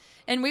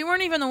 And we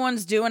weren't even the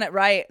ones doing it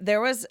right.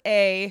 There was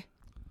a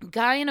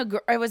guy and a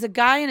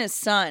guy and his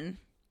son,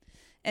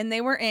 and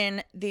they were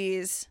in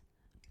these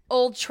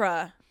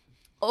ultra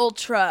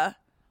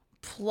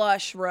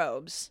plush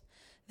robes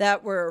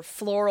that were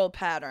floral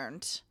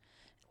patterned,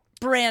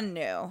 brand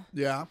new,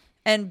 Yeah.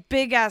 and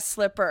big ass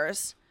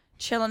slippers,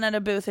 chilling at a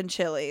booth in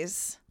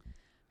Chili's.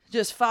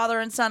 Just father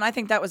and son. I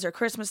think that was their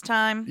Christmas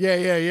time.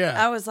 Yeah.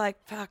 I was like,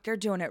 fuck, they're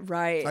doing it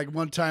right. Like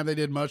one time they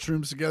did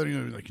mushrooms together.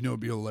 It'd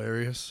be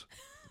hilarious.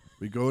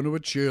 We go into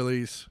a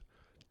Chili's,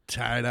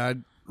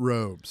 tie-dyed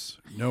robes.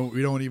 No,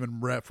 we don't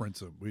even reference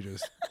them. We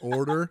just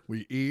order,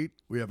 we eat,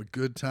 we have a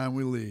good time,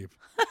 we leave.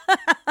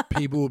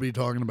 People will be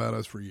talking about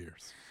us for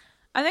years.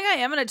 I think I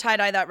am going to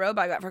tie-dye that robe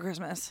I got for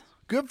Christmas.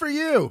 Good for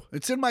you.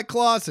 It's in my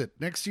closet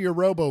next to your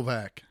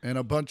RoboVac and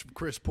a bunch of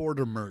Chris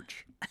Porter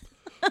merch.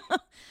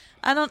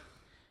 I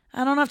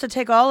don't have to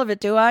take all of it,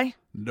 do I?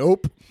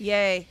 Nope.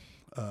 Yay.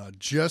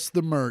 Just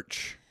the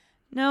merch.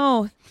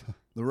 No.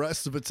 The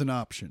rest of it's an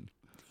option.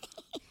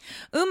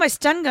 Ooh, my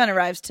stun gun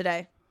arrives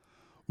today.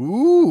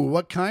 Ooh,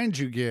 what kind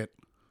you get?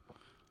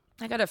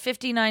 I got a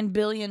 59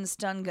 billion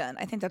stun gun.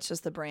 I think that's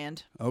just the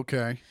brand.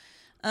 Okay.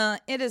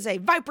 It is a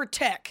Viper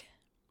Tech.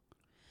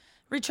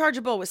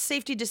 Rechargeable with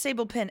safety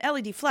disable pin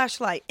LED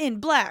flashlight in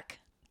black.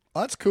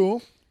 That's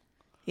cool.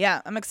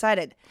 Yeah, I'm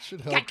excited.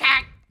 Should help.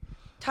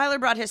 Tyler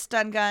brought his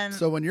stun gun.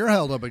 So when you're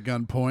held up at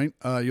gunpoint,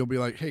 you'll be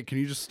like, hey, can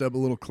you just step a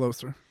little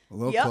closer? A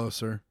little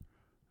closer.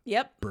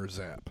 Yep.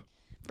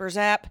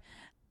 Burzap.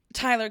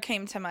 Tyler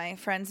came to my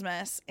friend's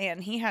mess,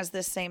 and he has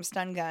this same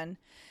stun gun.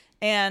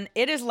 And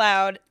it is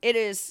loud. It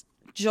is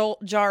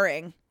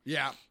jarring.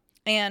 Yeah.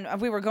 And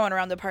we were going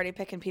around the party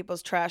picking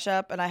people's trash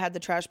up, and I had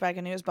the trash bag,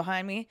 and he was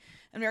behind me.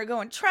 And we were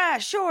going,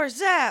 trash or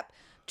zap,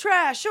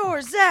 trash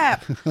or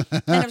zap.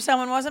 And if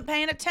someone wasn't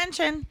paying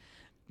attention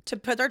to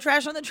put their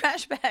trash on the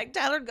trash bag,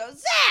 Tyler would go,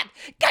 zap!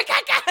 Gah, gah,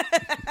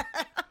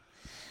 gah.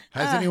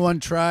 Has anyone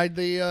tried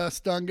the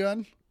stun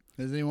gun?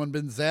 Has anyone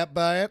been zapped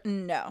by it?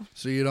 No.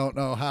 So you don't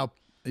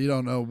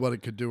know what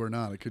it could do or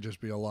not. It could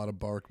just be a lot of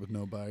bark with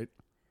no bite.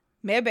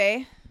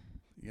 Maybe.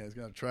 You guys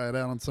got to try it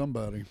out on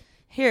somebody.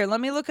 Here,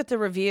 let me look at the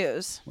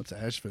reviews. What's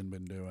Ashvin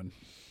been doing?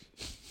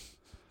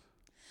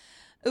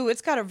 Ooh,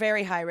 it's got a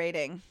very high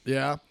rating.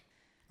 Yeah.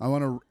 I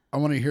want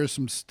to hear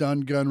some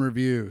stun gun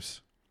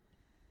reviews.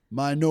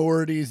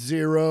 Minority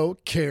 0,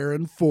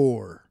 Karen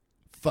 4.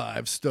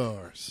 5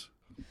 stars.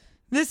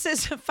 This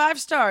is 5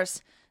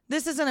 stars.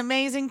 This is an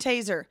amazing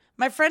taser.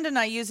 My friend and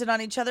I use it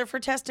on each other for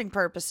testing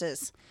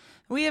purposes.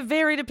 We have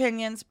varied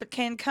opinions, but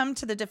can come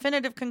to the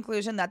definitive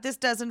conclusion that this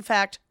does, in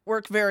fact,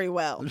 work very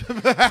well.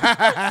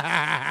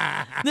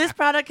 This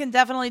product can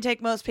definitely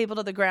take most people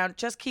to the ground.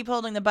 Just keep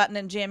holding the button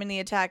and jamming the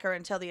attacker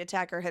until the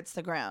attacker hits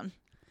the ground.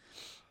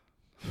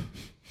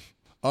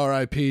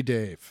 R.I.P.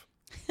 Dave.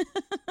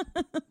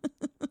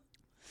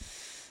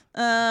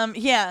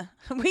 Yeah,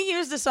 we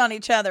use this on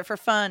each other for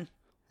fun.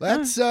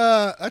 That's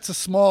a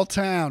small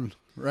town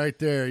right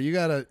there. You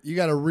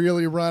gotta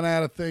really run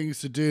out of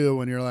things to do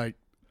when you're like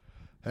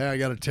Hey, I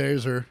got a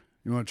taser.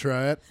 You want to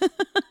try it?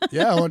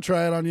 Yeah, I want to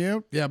try it on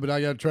you. Yeah, but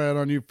I got to try it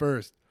on you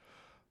first.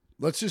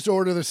 Let's just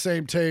order the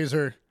same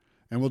taser,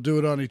 and we'll do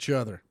it on each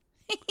other.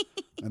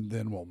 And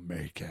then we'll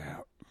make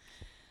out.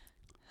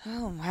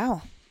 Oh,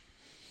 wow.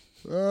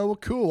 Well,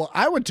 cool. Well,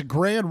 I went to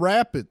Grand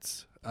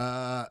Rapids.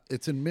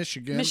 It's in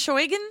Michigan.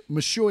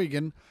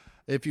 Muskegon.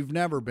 If you've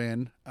never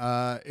been.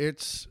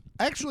 It's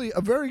actually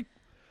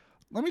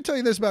let me tell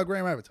you this about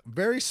Grand Rapids.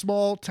 Very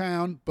small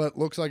town, but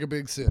looks like a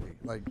big city.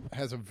 Like,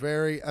 I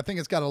think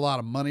it's got a lot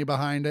of money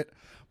behind it,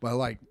 but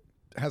like,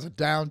 has a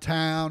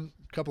downtown,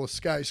 a couple of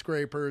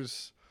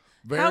skyscrapers.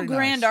 Very How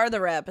grand nice. are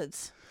the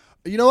rapids?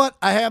 You know what?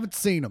 I haven't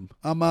seen them.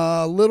 I'm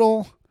a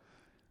little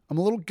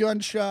gun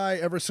shy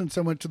ever since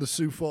I went to the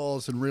Sioux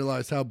Falls and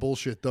realized how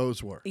bullshit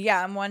those were.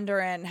 Yeah, I'm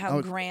wondering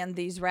how grand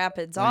these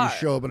rapids When are. you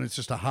show up and it's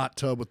just a hot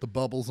tub with the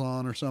bubbles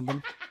on or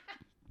something.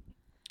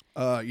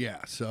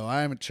 Yeah, so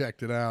I haven't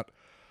checked it out.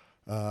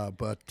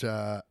 But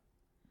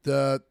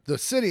the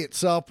city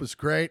itself was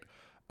great.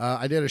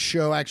 I did a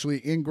show actually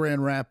in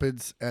Grand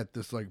Rapids at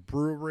this like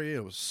brewery.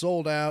 It was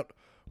sold out.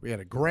 We had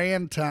a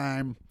grand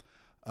time.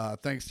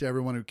 Thanks to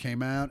everyone who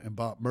came out and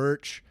bought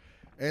merch.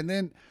 And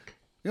then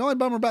the only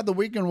bummer about the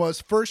weekend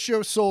was first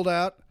show sold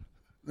out.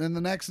 Then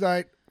the next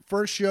night,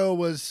 first show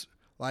was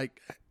like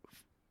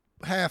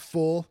half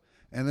full.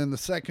 And then the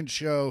second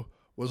show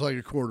was like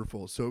a quarter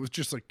full. So it was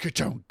just like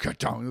ka-chong,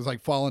 ka-chong. It was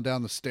like falling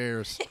down the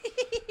stairs.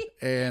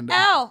 And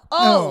ow!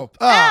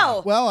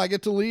 Ow! Well, I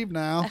get to leave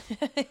now.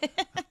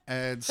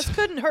 And This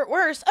couldn't hurt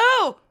worse.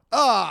 Oh!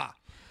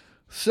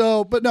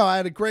 So, but no, I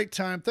had a great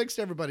time. Thanks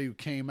to everybody who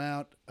came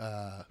out.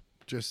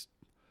 Just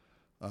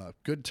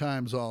good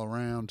times all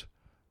around.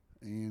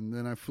 And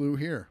then I flew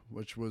here,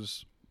 which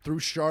was through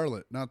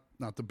Charlotte. Not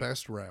the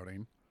best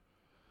routing,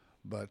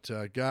 but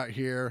got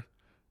here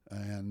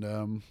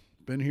and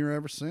been here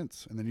ever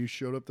since. And then you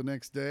showed up the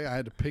next day. I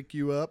had to pick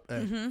you up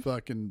at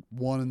fucking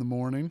 1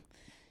 a.m.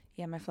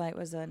 Yeah, my flight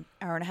was an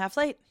hour and a half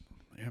late.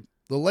 Yeah.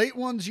 The late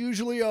ones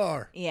usually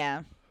are.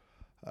 Yeah.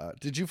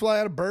 Did you fly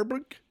out of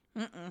Burbank?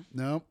 Mm-mm.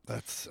 No,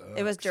 that's.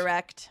 It was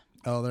direct.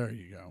 Oh, there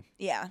you go.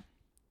 Yeah.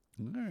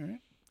 All right.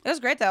 It was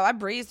great, though. I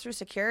breezed through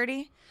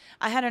security.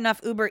 I had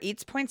enough Uber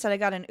Eats points that I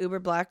got an Uber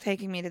Black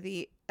taking me to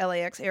the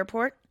LAX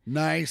airport.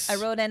 Nice. I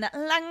rode in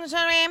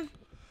luxury.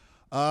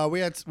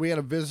 We had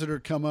a visitor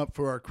come up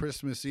for our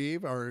Christmas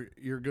Eve.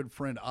 Your good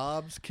friend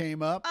Obs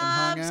came up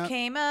and hung out.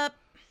 Came up.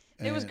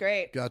 It was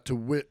great. Got to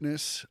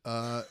witness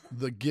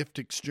the gift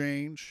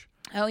exchange.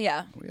 Oh,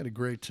 yeah. We had a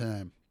great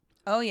time.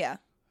 Oh, yeah.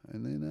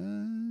 And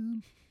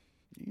then,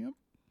 yep.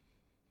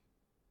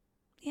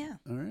 Yeah.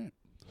 All right.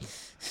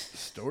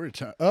 Story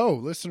time. Oh,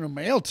 listener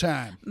mail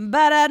time.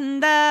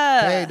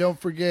 Ba-da-da. Hey, don't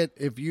forget,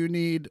 if you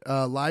need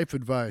life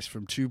advice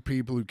from two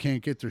people who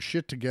can't get their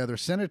shit together,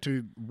 send it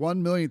to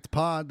 1 millionth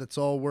pod. That's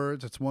all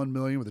words. That's 1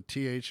 million with a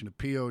TH and a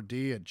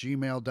POD at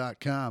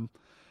gmail.com.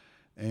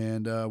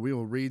 And we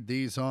will read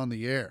these on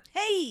the air.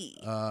 Hey.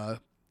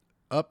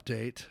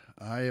 Update.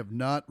 I have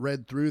not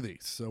read through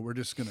these, so we're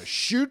just going to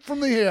shoot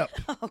from the hip.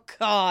 Oh,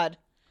 God.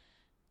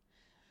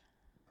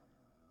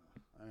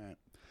 All right.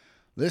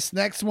 This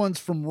next one's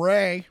from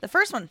Ray. The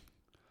first one.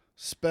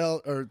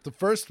 The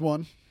first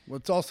one.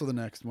 What's also the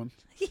next one?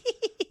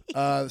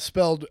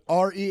 Spelled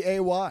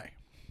R-E-A-Y.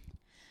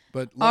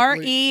 But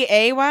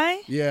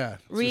R-E-A-Y? Yeah.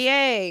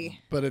 Ray.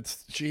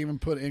 But she even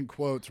put in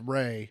quotes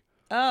Ray.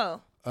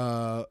 Oh.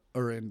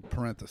 Or in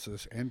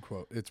parentheses, end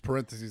quote. It's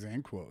parentheses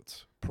and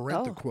quotes.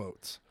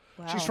 Quotes.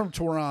 Wow. She's from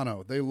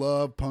Toronto. They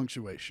love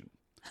punctuation.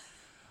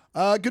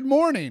 Good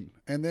morning.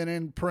 And then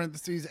in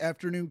parentheses,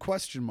 afternoon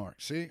question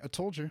mark. See, I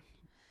told you.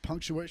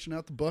 Punctuation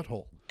out the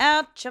butthole.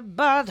 Out your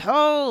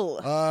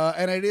butthole.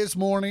 And it is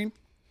morning.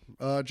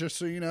 Just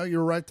so you know,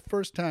 you're right the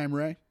first time,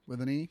 Ray, with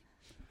an E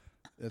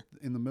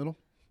in the middle.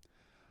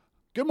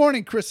 Good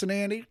morning, Chris and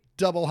Andy.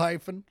 Double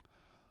hyphen.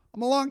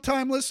 I'm a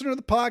long-time listener of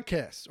the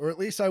podcast, or at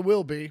least I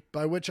will be,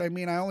 by which I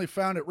mean I only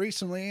found it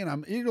recently, and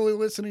I'm eagerly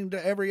listening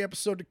to every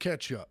episode to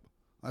catch up.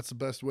 That's the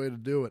best way to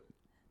do it.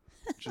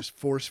 Just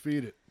force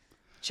feed it.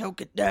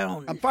 Choke it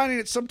down. I'm finding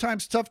it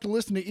sometimes tough to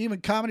listen to even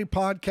comedy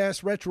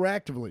podcasts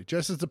retroactively,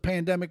 just as the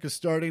pandemic is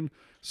starting.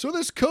 So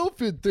this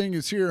COVID thing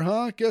is here,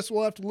 huh? Guess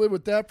we'll have to live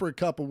with that for a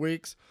couple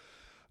weeks.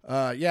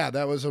 Yeah,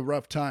 that was a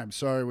rough time.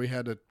 Sorry we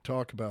had to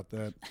talk about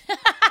that.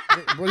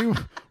 What do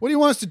you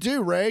want us to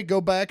do, Ray? Go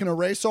back and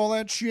erase all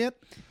that shit?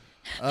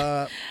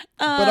 But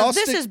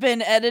this has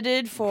been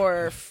edited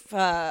for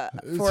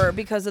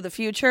because of the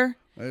future.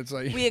 It's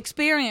like We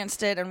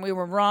experienced it and we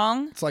were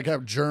wrong. It's like how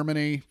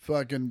Germany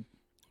fucking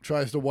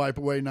tries to wipe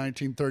away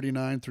 1939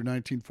 through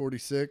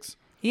 1946.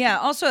 Yeah.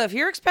 Also, if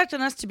you're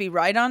expecting us to be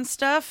right on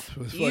stuff,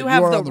 you are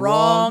have on the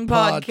wrong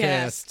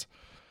podcast.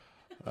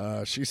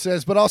 She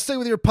says, but I'll stay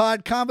with your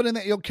pod, confident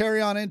that you'll carry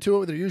on into it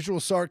with your usual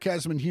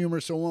sarcasm and humor,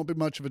 so it won't be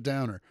much of a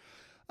downer.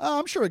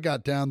 I'm sure it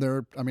got down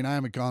there. I mean, I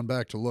haven't gone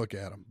back to look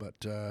at them, but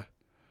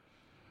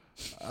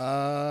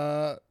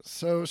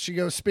so she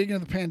goes, speaking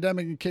of the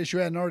pandemic, in case you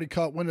hadn't already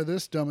caught wind of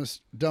this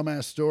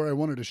dumbass story, I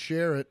wanted to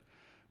share it,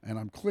 and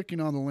I'm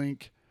clicking on the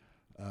link.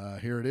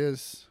 Here it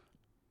is.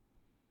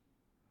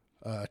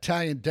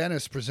 Italian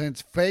dentist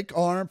presents fake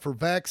arm for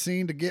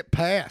vaccine to get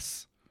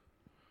pass.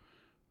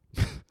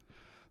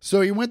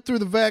 So he went through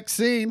the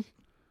vaccine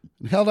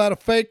and held out a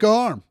fake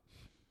arm.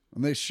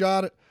 And they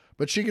shot it.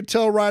 But she could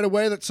tell right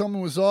away that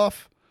something was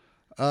off.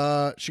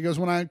 She goes,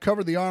 when I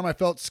uncovered the arm, I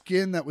felt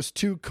skin that was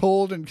too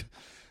cold. And,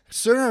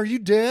 sir, are you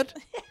dead?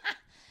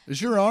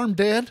 Is your arm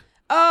dead?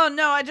 Oh,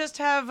 no, I just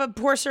have a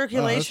poor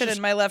circulation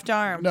in my left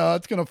arm. No,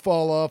 it's going to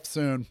fall off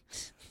soon.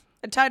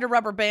 I tied a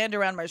rubber band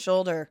around my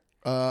shoulder.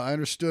 I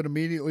understood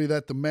immediately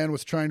that the man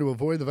was trying to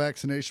avoid the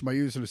vaccination by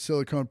using a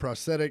silicone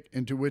prosthetic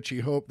into which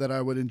he hoped that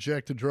I would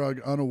inject the drug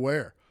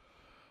unaware.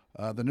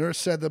 The nurse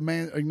said the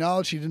man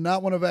acknowledged he did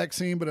not want a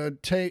vaccine,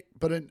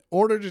 but in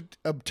order to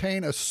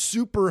obtain a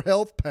super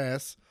health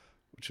pass,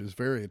 which is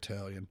very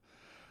Italian.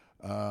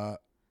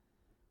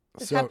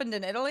 This happened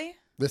in Italy?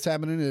 This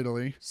happened in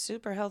Italy.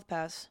 Super health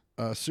pass.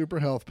 Super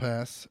health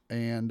pass,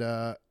 and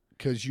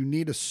because you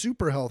need a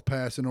super health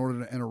pass in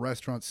order to enter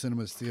restaurants,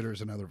 cinemas,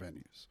 theaters, and other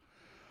venues.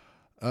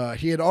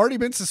 He had already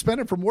been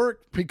suspended from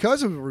work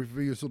because of a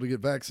refusal to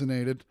get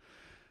vaccinated.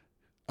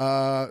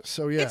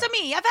 So yeah. It's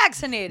me. I'm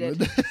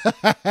vaccinated.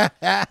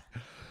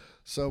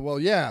 So, well,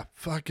 yeah,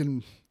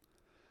 fucking.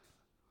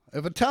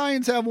 If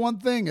Italians have one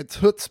thing, it's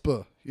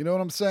chutzpah. You know what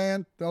I'm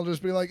saying? They'll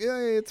just be like,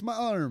 hey, it's my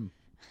arm.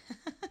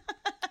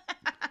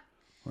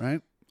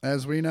 Right?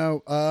 As we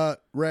know,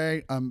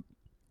 Ray,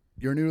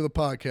 you're new to the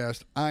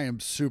podcast. I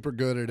am super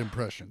good at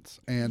impressions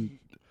and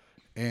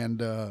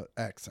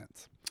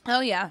accents.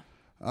 Oh, yeah.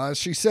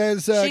 She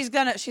says she's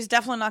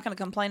definitely not gonna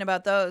complain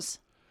about those.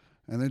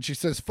 And then she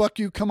says, fuck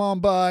you, come on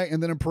by.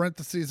 And then in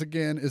parentheses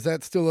again, is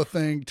that still a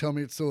thing? Tell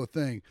me it's still a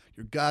thing.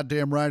 You're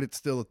goddamn right, it's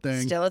still a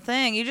thing. Still a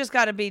thing. You just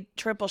got to be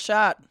triple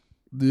shot.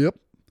 Yep.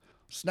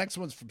 This next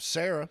one's from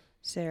Sarah.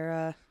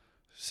 Sarah,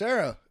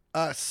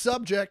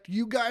 subject,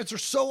 you guys are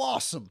so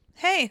awesome.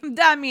 Hey,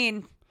 I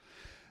mean,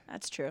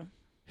 that's true.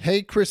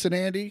 Hey, Chris and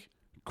Andy,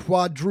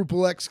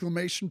 quadruple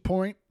exclamation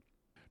point.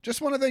 Just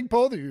want to thank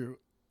both of you.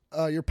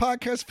 Your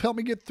podcast helped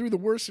me get through the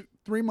worst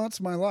 3 months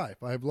of my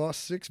life. I have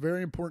lost 6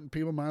 very important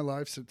people in my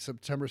life since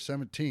September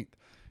 17th.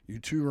 You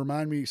two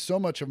remind me so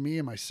much of me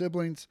and my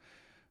siblings.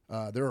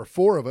 There are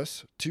 4 of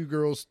us, 2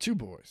 girls, 2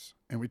 boys.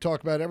 And we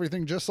talk about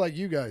everything just like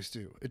you guys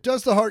do. It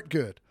does the heart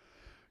good.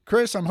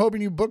 Chris, I'm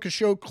hoping you book a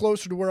show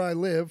closer to where I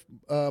live,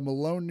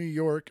 Malone, New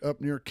York, up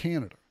near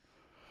Canada.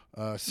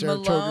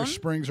 Saratoga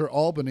Springs or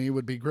Albany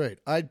would be great.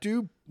 I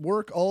do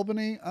work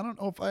Albany. I don't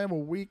know if I have a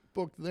week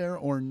booked there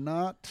or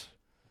not.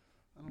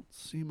 I don't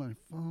see my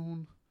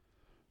phone.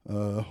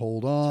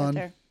 Hold on. It's right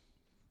there.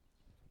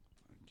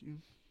 Thank you.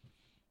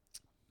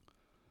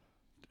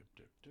 Dip,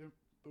 dip, dip.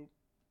 Boop,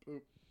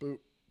 boop, boop,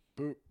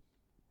 boop.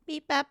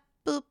 Beep, bop,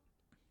 boop.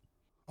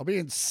 I'll be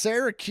in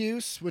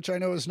Syracuse, which I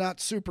know is not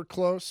super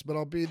close, but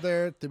I'll be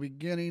there at the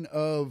beginning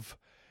of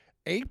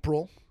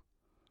April.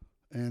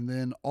 And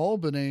then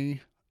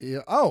Albany.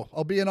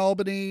 I'll be in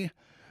Albany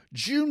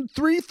June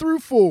 3 through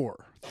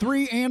 4.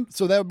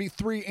 So that would be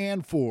 3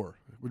 and 4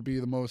 would be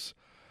the most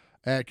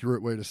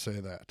accurate way to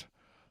say that.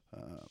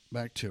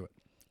 Back to it.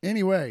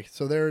 Anyway,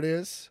 so there it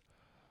is.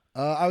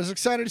 I was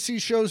excited to see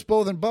shows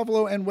both in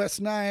Buffalo and West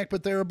Nyack,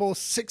 but they are both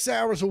 6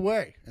 hours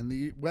away, and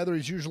the weather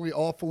is usually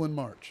awful in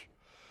March.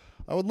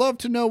 I would love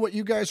to know what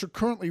you guys are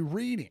currently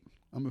reading.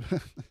 I'm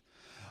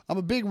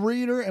a big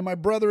reader, and my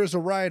brother is a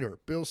writer.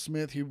 Bill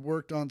Smith, he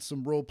worked on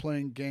some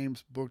role-playing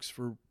games, books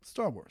for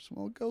Star Wars.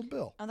 Well, go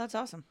Bill. Oh, that's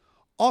awesome.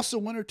 Also,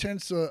 winter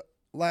tends to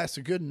last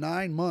a good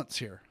 9 months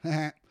here.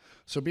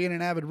 So being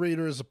an avid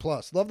reader is a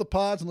plus. Love the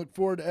pods and look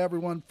forward to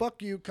everyone.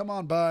 Fuck you. Come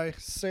on by.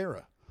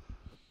 Sarah.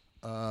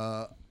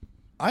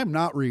 I'm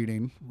not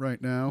reading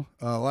right now.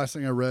 Last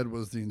thing I read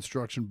was the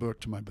instruction book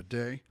to my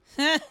bidet.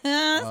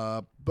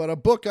 But a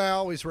book I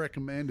always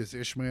recommend is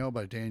Ishmael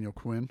by Daniel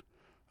Quinn.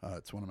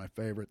 It's one of my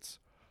favorites.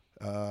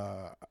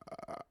 Yep.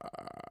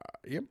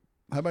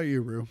 How about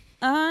you, Rue?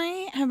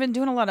 I have been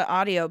doing a lot of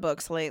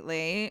audiobooks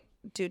lately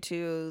due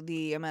to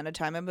the amount of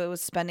time I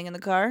was spending in the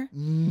car.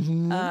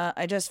 Mm-hmm.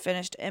 I just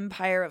finished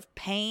Empire of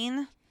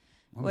Pain,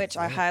 which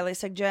I highly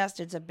suggest.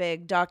 It's a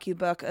big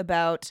docu-book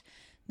about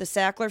the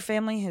Sackler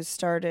family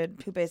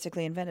who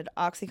basically invented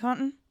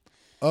OxyContin.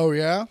 Oh,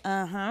 yeah?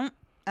 Uh-huh.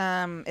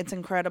 It's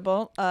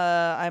incredible.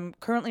 I'm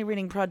currently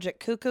reading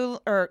Project Cuckoo,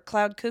 or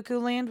Cloud Cuckoo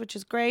Land, which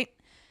is great.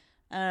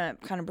 Kind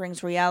of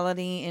brings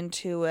reality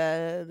into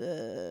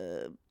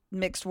a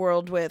mixed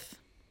world with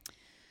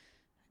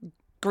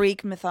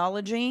Greek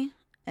mythology.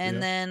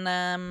 And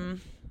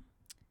then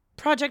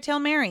Project Hail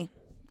Mary,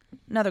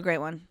 another great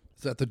one.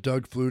 Is that the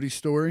Doug Flutie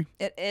story?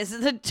 It is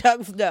the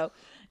Doug. No,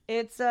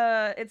 it's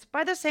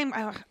by the same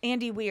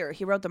Andy Weir.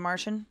 He wrote The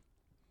Martian.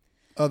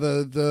 Oh,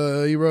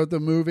 he wrote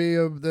the movie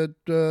of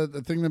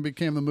the thing that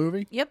became the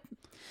movie. Yep.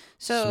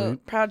 So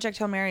Sweet. Project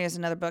Hail Mary is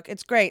another book.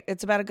 It's great.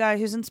 It's about a guy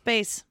who's in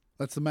space.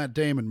 That's the Matt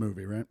Damon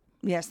movie, right?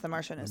 Yes, The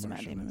Martian is the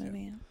Matt Damon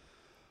movie. Yeah.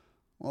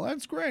 Well,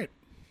 that's great.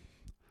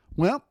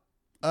 Well,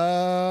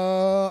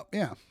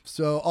 yeah.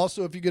 So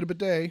also, if you get a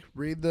bidet,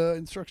 read the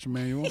instruction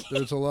manual.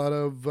 There's a lot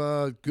of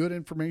good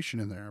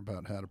information in there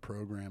about how to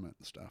program it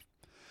and stuff.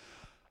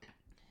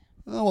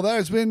 Oh, well, that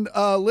has been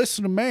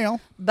Listen to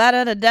Mail.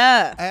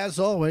 Ba-da-da-da. As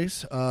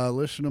always,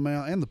 Listen to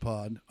Mail and the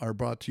pod are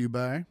brought to you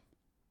by...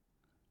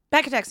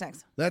 Back at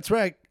Snacks. That's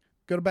right.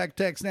 Go to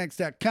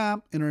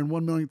backattacksnacks.com, enter in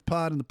 1 millionth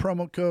pod in the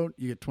promo code.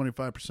 You get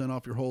 25%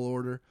 off your whole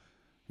order,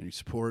 and you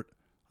support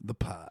the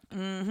pod.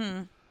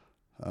 Mm-hmm.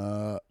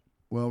 Well,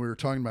 we were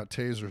talking about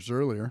tasers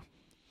earlier.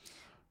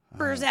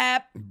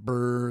 Burzap.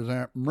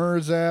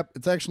 Merzap.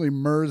 It's actually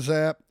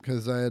Merzap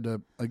because I had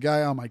a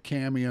guy on my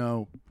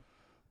Cameo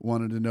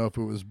wanted to know if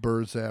it was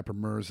Burzap or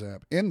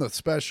Merzap. In the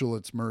special,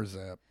 it's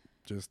Merzap.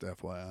 Just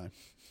FYI.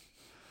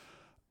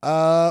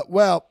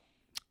 Well,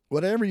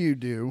 whatever you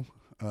do,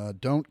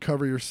 don't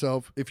cover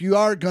yourself. If you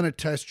are going to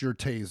test your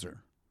taser,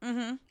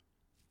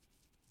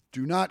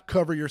 do not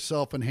cover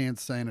yourself in hand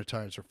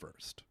sanitizer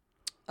first.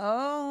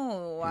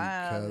 Oh,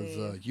 wow.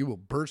 Because you will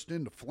burst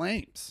into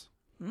flames.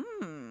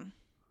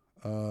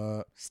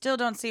 Still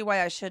don't see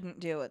why I shouldn't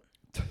do it.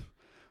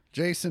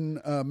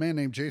 A man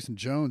named Jason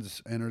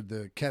Jones entered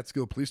the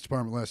Catskill Police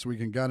Department last week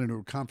and got into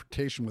a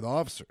confrontation with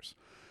officers.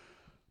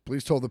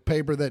 Police told the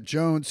paper that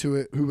Jones,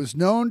 who was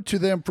known to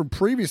them from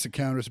previous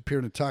encounters,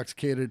 appeared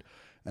intoxicated,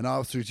 and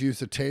officers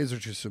used a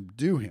taser to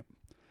subdue him.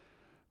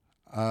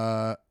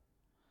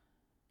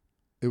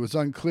 It was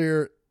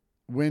unclear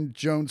when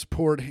Jones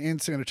poured hand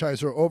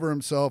sanitizer over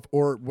himself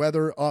or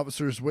whether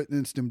officers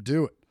witnessed him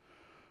do it.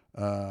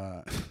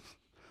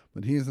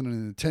 But he's in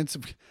an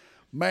intensive...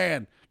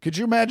 Man, could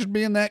you imagine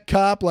being that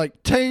cop?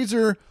 Like,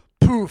 taser,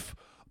 poof,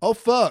 oh,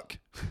 fuck.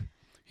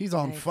 He's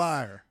on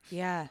fire.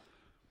 Yeah.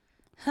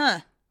 Huh.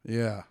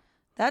 Yeah.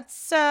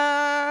 That's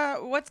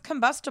what's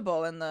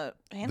combustible in the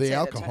hand sanitizer? The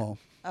alcohol.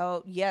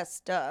 Oh,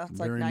 yes, duh. It's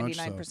Very like much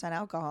 99% so.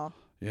 alcohol.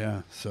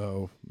 Yeah,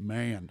 so,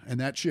 man. And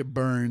that shit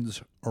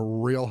burns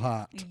real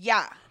hot.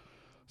 Yeah.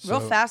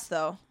 Real fast,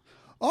 though.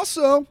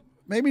 Also,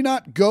 maybe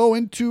not go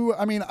into...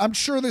 I mean, I'm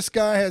sure this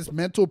guy has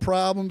mental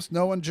problems.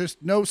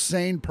 No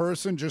sane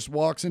person just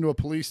walks into a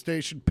police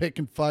station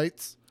picking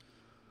fights.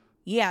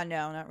 Yeah,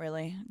 no, not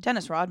really.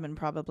 Dennis Rodman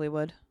probably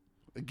would.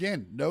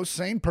 Again, no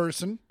sane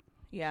person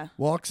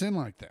walks in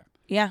like that.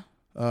 Yeah.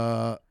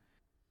 But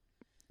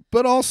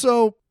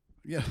also...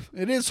 Yeah,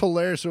 it is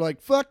hilarious. They're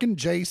like, fucking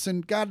Jason,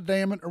 God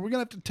damn it, are we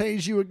going to have to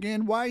tase you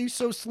again? Why are you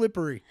so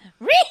slippery?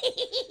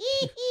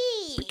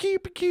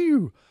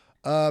 Pew.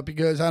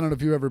 Because I don't know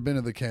if you've ever been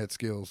to the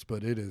Catskills,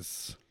 but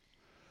it's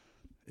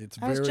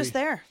I was just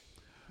there.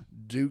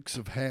 Dukes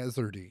of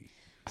Hazzardy.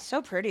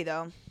 So pretty,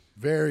 though.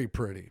 Very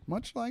pretty.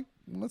 Much like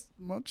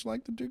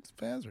the Dukes of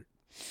Hazzard.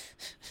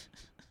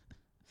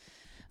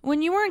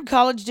 When you were in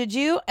college, did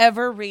you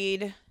ever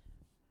read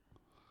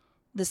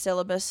the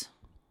syllabus?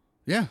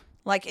 Yeah.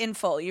 Like in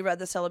full, you read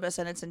the syllabus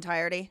in its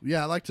entirety?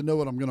 Yeah, I like to know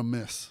what I'm going to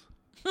miss.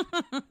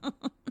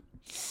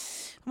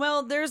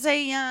 Well, there's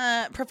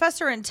a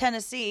professor in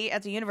Tennessee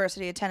at the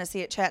University of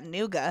Tennessee at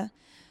Chattanooga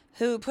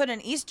who put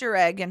an Easter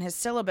egg in his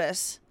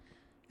syllabus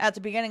at the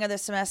beginning of the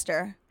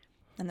semester,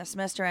 and the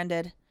semester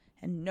ended,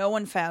 and no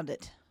one found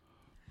it.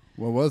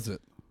 What was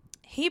it?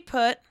 He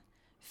put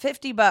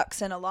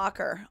 $50 in a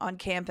locker on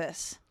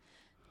campus,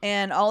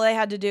 and all they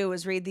had to do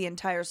was read the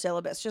entire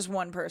syllabus, just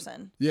one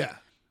person. Yeah.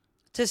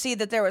 To see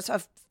that there was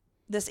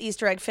this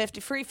Easter egg, free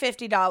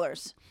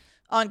 $50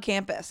 on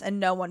campus, and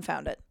no one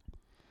found it.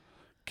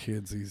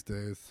 Kids these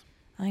days.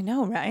 I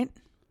know, right?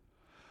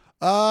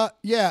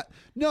 Yeah.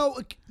 No,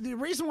 the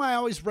reason why I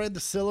always read the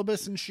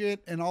syllabus and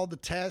shit and all the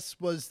tests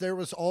was there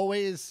was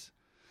always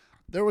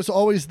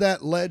that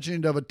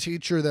legend of a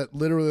teacher that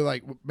literally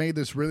like made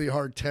this really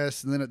hard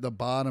test, and then at the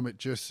bottom it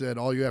just said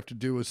all you have to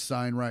do is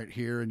sign right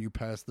here and you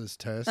pass this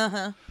test.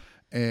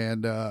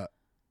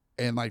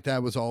 And like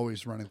that was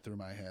always running through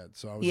my head.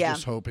 So I was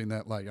just hoping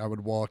that like I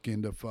would walk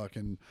into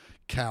fucking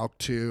Calc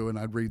 2 and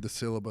I'd read the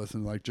syllabus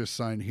and like just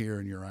sign here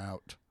and you're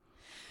out.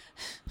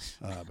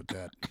 But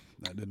that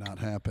did not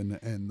happen,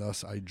 and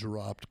thus I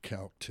dropped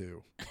Calc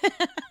 2.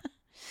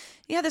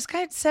 Yeah, this guy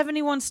had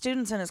 71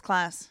 students in his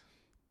class.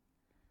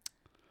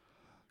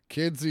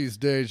 Kids these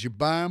days, you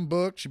buy them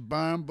books,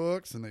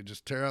 and they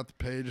just tear out the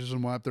pages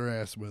and wipe their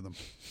ass with them.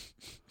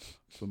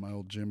 That's what my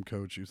old gym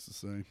coach used to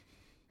say.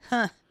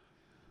 Huh.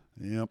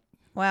 Yep.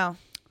 Wow.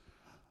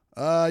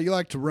 You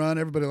like to run.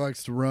 Everybody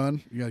likes to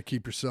run. You got to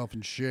keep yourself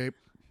in shape.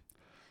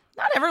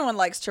 Not everyone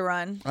likes to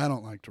run. I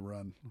don't like to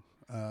run.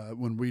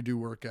 When we do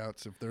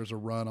workouts, if there's a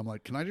run, I'm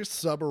like, can I just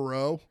sub a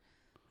row?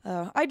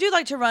 I do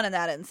like to run in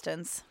that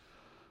instance.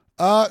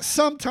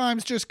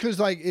 Sometimes just because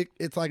like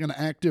it's like an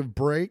active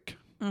break.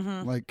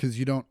 Like, because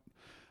you're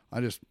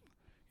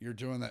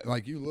doing that.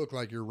 Like, you look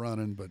like you're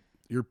running, but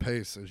your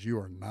pace says you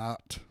are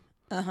not.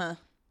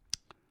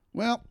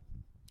 Well,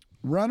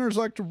 runners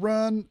like to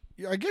run.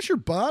 I guess your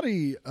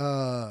body,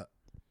 I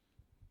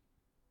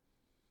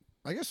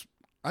guess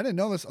I didn't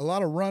know this. A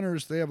lot of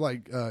runners, they have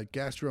like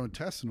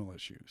gastrointestinal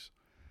issues.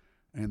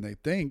 And they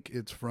think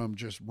it's from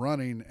just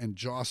running and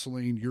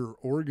jostling your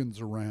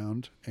organs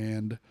around.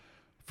 And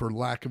for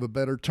lack of a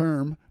better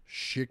term,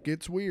 shit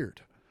gets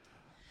weird.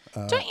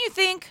 Don't you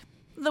think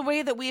the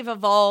way that we've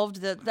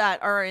evolved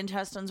that our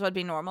intestines would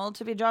be normal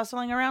to be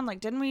jostling around? Like,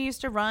 didn't we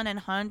used to run and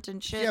hunt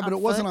and shit? Yeah, but on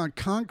it wasn't foot? on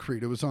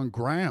concrete. It was on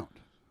ground,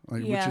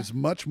 which is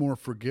much more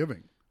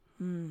forgiving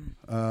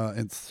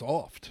and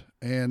soft.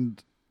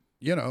 And,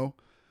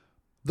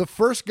 the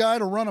first guy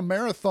to run a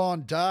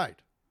marathon died.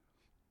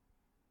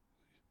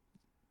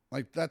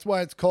 Like, that's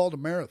why it's called a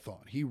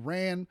marathon. He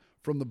ran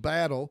from the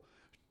battle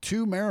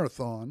to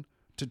marathon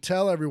to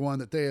tell everyone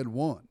that they had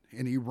won.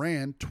 And he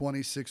ran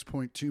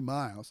 26.2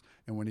 miles.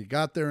 And when he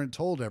got there and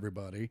told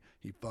everybody,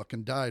 he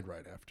fucking died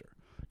right after.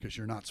 Because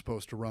you're not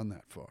supposed to run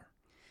that far.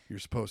 You're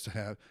supposed to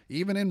have,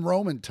 even in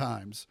Roman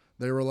times,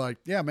 they were like,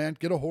 yeah, man,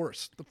 get a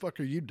horse. What the fuck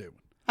are you doing?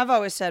 I've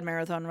always said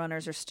marathon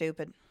runners are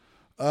stupid.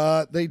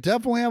 They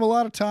definitely have a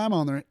lot of time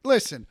on there.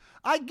 Listen,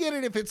 I get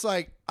it if it's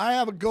like, I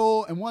have a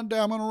goal and one day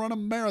I'm going to run a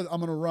marathon.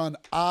 I'm going to run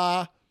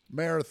a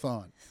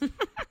marathon.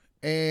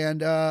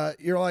 And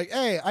you're like,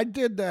 hey, I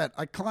did that.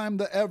 I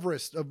climbed the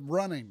Everest of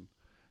running.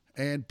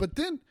 But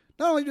then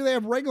not only do they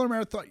have regular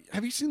marathon,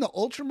 have you seen the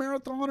ultra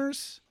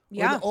marathoners?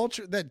 Yeah. Or the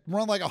ultra that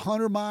run like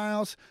 100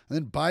 miles and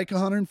then bike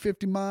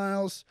 150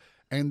 miles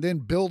and then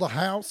build a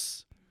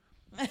house?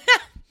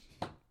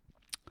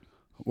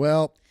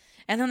 Well,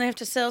 and then they have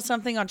to sell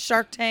something on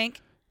Shark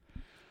Tank.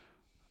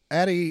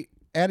 Adi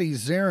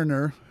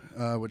Zerner,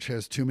 which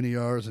has too many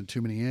R's and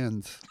too many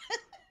N's,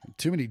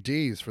 too many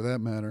D's for that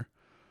matter,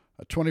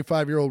 a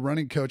 25-year-old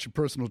running coach and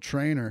personal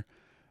trainer,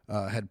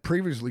 had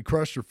previously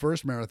crushed her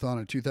first marathon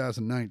in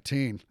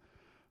 2019.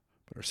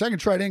 But her second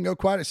try didn't go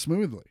quite as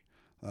smoothly.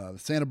 The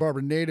Santa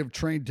Barbara native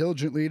trained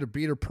diligently to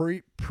beat her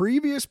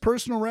previous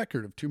personal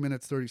record of 2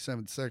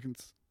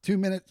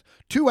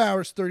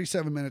 hours,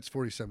 37 minutes,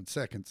 47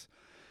 seconds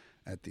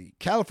at the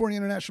California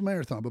International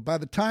Marathon. But by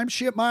the time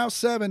she hit mile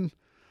 7,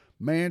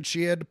 man,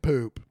 she had to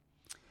poop.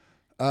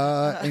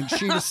 And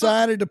she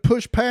decided to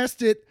push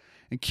past it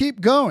and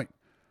keep going.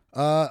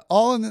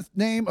 All in the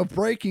name of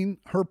breaking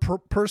her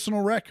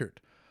personal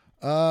record.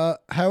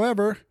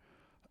 However,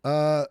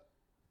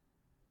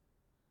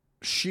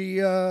 she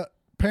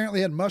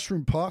apparently had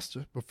mushroom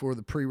pasta before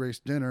the pre-race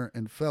dinner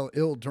and fell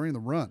ill during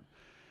the run.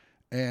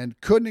 And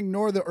couldn't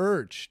ignore the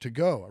urge to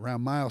go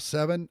around mile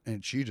 7,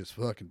 and she just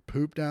fucking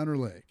pooped down her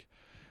leg.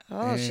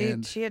 Oh,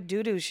 she had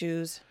doo-doo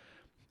shoes.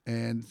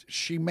 And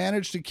she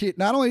managed to keep,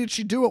 not only did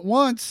she do it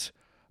once,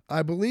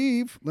 I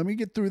believe, let me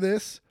get through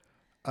this,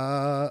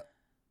 3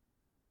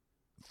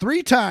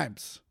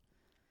 times.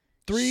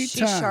 She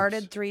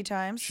sharded 3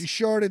 times? She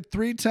sharded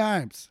 3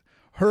 times.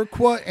 Her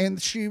quote, and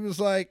she was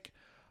like,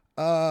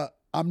 I'm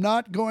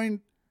not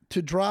going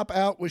to drop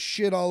out with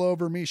shit all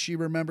over me. She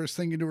remembers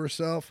thinking to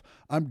herself,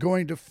 I'm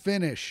going to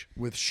finish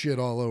with shit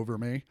all over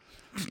me.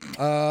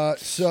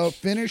 So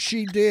finish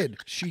she did.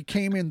 She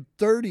came in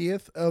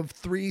 30th of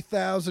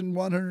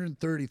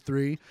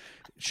 3,133.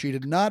 She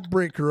did not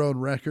break her own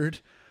record.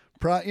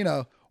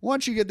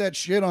 Once you get that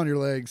shit on your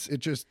legs, it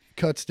just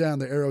cuts down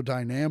the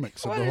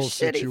aerodynamics of the whole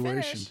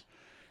situation. Finish.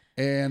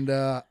 And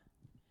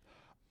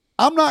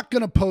I'm not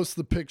going to post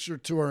the picture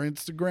to our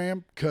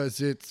Instagram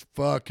because it's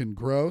fucking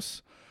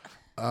gross.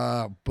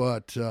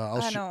 But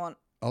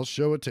I'll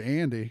show it to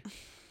Andi.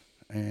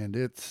 And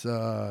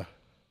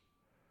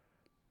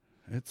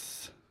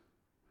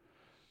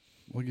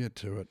we'll get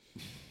to it.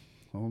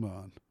 Hold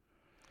on.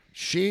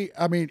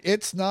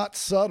 It's not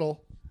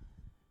subtle.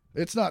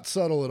 It's not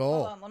subtle at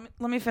all. Hold on,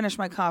 let me finish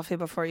my coffee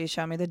before you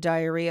show me the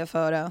diarrhea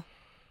photo.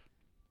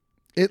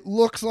 It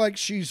looks like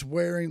she's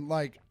wearing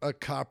like a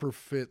copper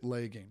fit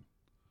legging.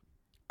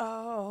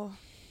 Oh.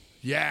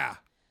 Yeah.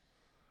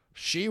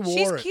 She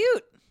wore it. She's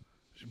cute.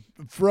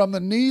 From the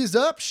knees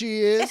up,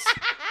 she is.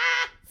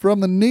 From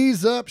the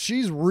knees up,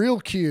 she's real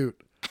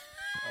cute.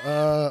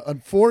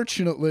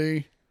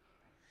 Unfortunately,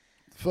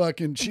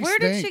 fucking she Where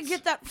stinks. did she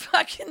get that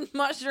fucking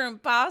mushroom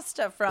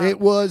pasta from?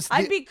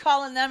 I'd be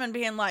calling them and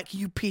being like,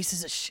 you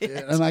pieces of shit.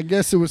 And I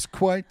guess it was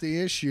quite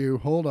the issue.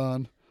 Hold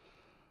on.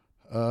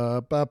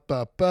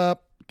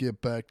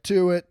 Get back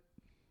to it.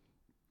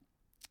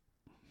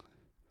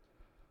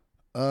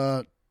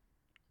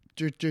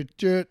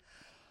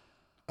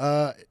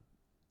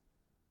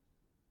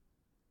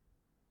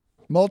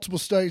 Multiple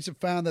studies have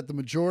found that the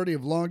majority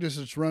of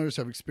long-distance runners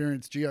have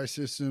experienced GI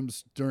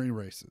systems during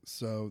races.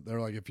 So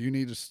they're like, if you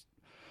need to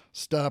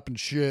stop and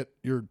shit,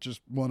 you're just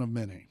one of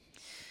many.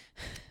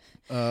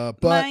 But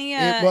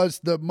it was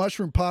the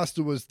mushroom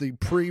pasta was the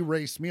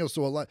pre-race meal,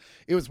 so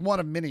it was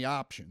one of many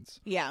options.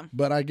 Yeah.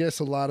 But I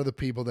guess a lot of the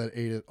people that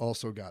ate it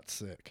also got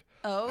sick.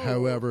 Oh.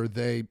 However,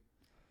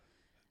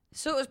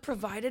 So it was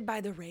provided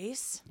by the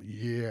race?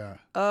 Yeah.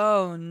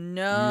 Oh,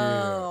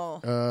 no.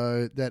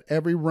 Yeah. That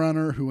every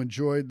runner who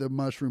enjoyed the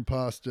mushroom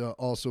pasta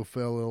also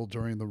fell ill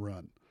during the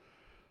run.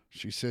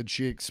 She said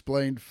she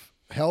explained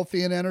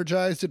healthy and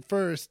energized at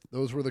first.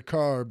 Those were the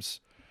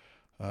carbs.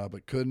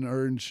 But couldn't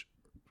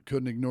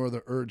ignore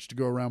the urge to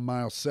go around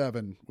mile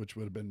 7, which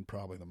would have been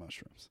probably the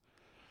mushrooms.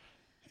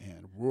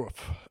 And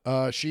woof.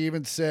 She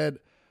even said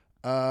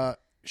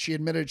she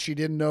admitted she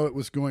didn't know it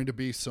was going to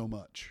be so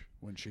much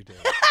when she did.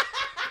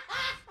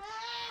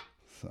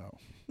 So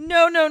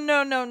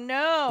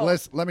No.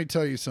 Let me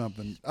tell you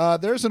something.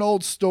 There's an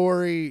old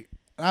story.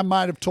 I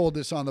might have told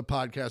this on the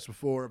podcast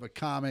before, of a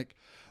comic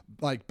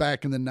like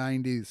back in the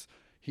 90s.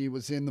 He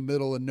was in the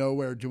middle of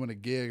nowhere doing a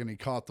gig and he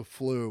caught the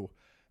flu,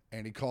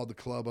 and he called the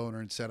club owner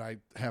and said, I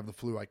have the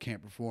flu. I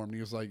can't perform. And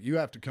he was like, you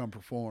have to come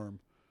perform.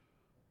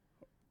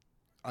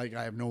 I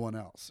have no one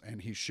else.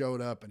 And he showed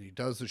up and he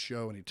does the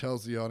show and he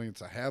tells the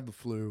audience, I have the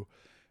flu.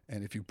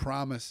 And if you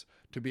promise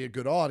to be a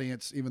good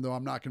audience, even though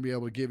I'm not going to be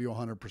able to give you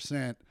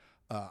 100%,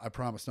 I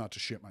promise not to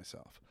shit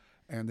myself.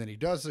 And then he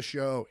does the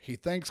show, he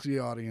thanks the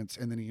audience,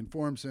 and then he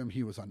informs them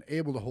he was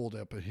unable to hold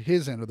up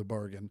his end of the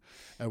bargain,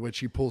 at which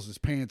he pulls his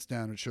pants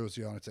down and shows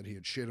the audience that he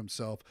had shit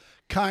himself,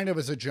 kind of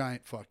as a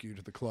giant fuck you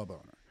to the club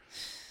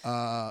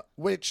owner,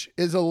 which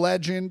is a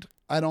legend.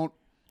 I don't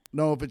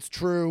know if it's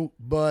true,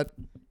 but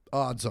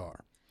odds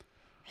are.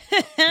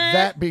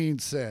 That being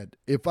said,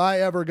 if I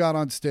ever got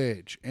on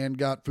stage and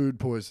got food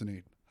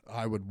poisoning,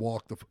 I would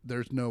walk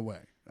there's no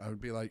way. I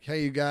would be like,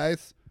 hey, you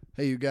guys,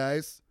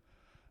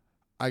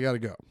 I got to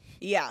go.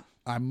 Yeah.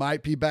 I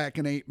might be back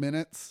in 8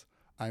 minutes.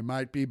 I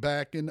might be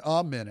back in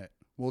a minute.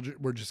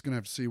 We're just going to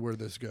have to see where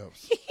this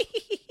goes.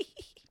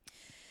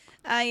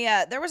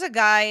 There was a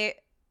guy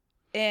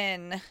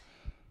in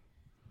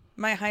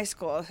my high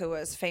school who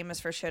was famous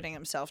for shooting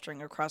himself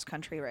during a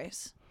cross-country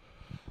race.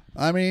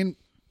 I mean,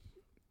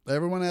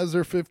 everyone has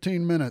their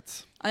 15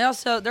 minutes. There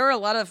were a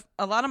lot of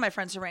my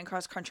friends who ran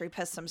cross-country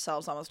pissed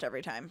themselves almost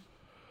every time.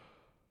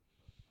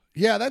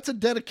 Yeah, that's a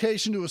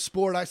dedication to a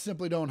sport I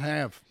simply don't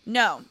have.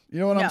 No. You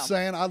know what I'm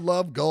saying? I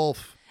love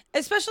golf.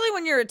 Especially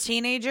when you're a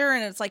teenager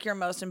and it's like your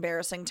most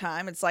embarrassing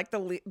time. It's like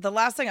the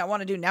last thing I want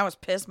to do now is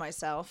piss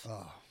myself.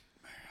 Oh,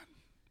 man.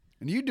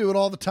 And you do it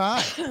all the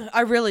time.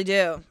 I really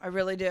do.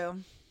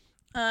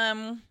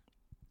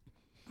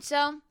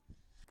 So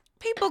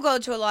people go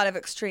to a lot of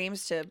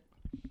extremes to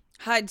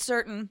hide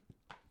certain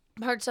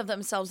parts of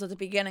themselves at the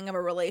beginning of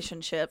a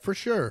relationship. For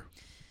sure.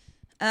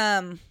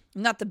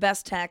 Not the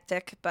best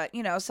tactic, but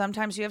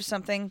sometimes you have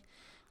something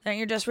that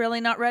you're just really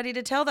not ready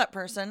to tell that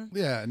person.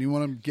 Yeah, and you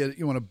want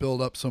to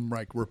build up some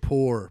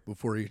rapport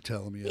before you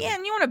tell them. Yeah,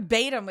 and you want to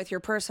bait them with your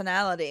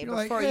personality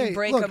before you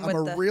break them with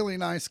I'm a really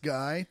nice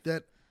guy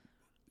that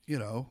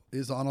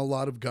is on a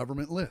lot of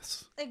government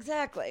lists.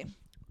 Exactly.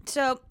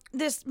 So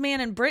this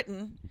man in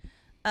Britain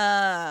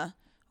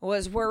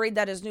was worried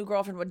that his new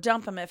girlfriend would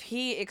dump him if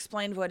he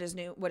explained what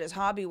his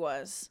hobby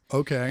was.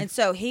 Okay. And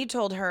so he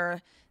told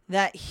her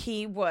that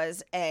he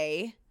was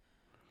a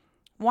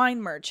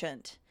wine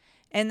merchant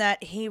and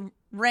that he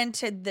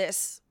rented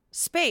this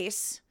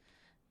space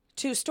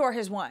to store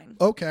his wine.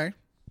 Okay.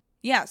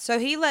 Yeah, so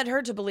he led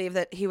her to believe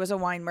that he was a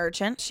wine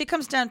merchant. She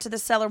comes down to the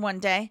cellar one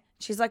day.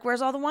 She's like,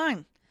 "Where's all the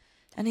wine?"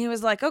 And he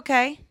was like,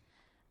 "Okay,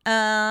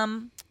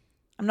 I'm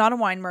not a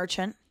wine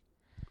merchant.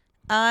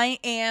 I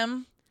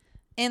am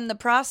in the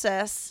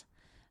process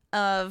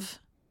of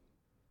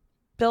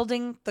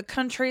building the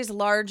country's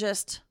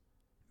largest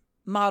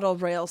model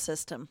rail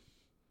system."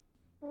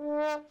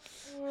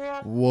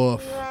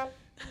 Woof.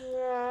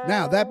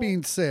 Now, that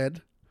being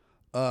said,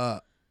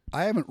 I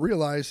haven't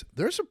realized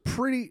there's a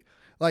pretty,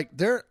 I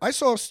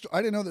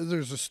didn't know that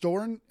there's a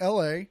store in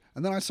LA,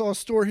 and then I saw a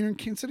store here in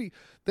Kansas City.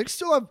 They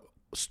still have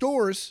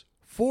stores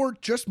for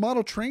just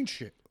model train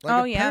shit.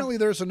 Apparently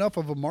there's enough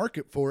of a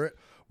market for it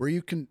where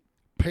you can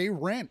pay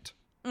rent.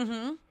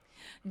 Mm-hmm.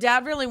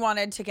 Dad really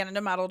wanted to get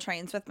into model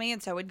trains with me,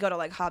 and so we'd go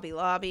to Hobby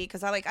Lobby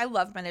because I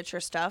love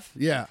miniature stuff.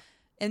 Yeah.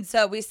 And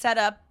so we set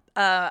up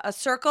a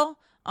circle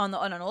on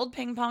an old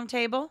ping pong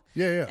table.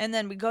 Yeah. And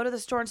then we go to the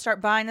store and start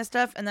buying the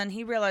stuff, and then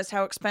he realized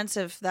how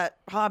expensive that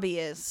hobby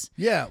is.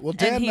 Yeah, well,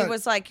 Dad and he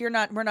was like, we're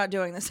not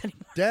doing this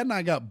anymore. Dad and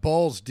I got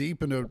balls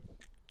deep into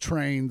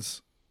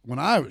trains when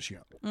I was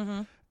young.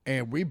 Mm-hmm.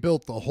 And we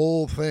built the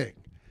whole thing.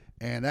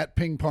 And that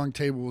ping pong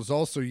table was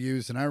also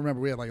used, and I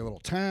remember we had a little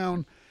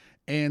town,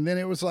 and then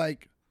it was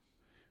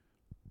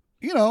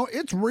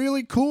it's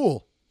really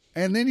cool.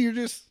 And then you're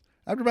just,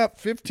 after about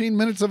 15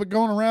 minutes of it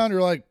going around,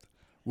 you're like,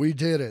 we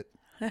did it.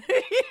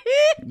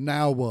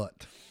 Now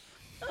what?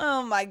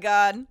 Oh my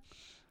God.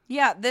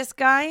 Yeah, this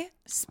guy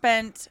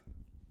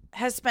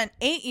has spent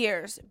 8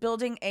 years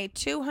building a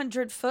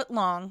 200-foot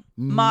long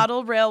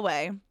model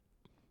railway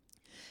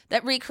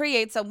that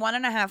recreates a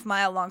 1.5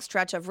 mile long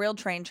stretch of rail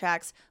train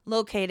tracks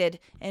located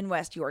in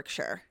West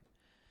Yorkshire.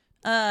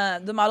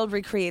 The model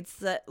recreates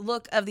the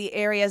look of the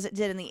area as it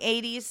did in the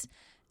 80s,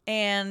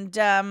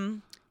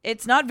 and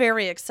it's not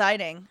very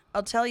exciting,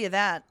 I'll tell you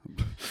that.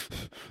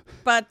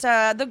 But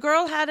the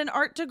girl had an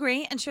art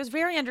degree, and she was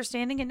very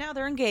understanding, and now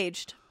they're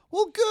engaged.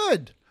 Well,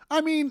 good.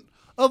 I mean,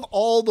 of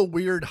all the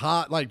weird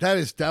that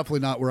is definitely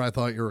not where I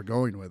thought you were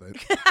going with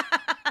it.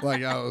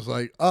 I was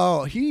like,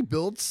 oh, he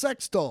builds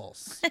sex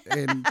dolls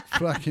and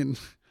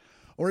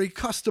or he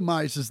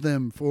customizes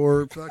them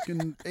for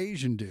fucking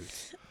Asian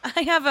dudes.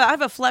 I have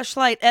a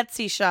Fleshlight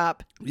Etsy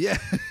shop. Yeah.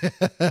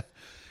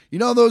 You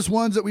know those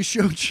ones that we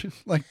showed you?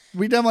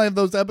 We definitely have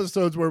those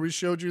episodes where we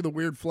showed you the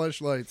weird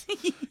fleshlights.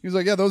 He's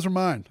like, yeah, those are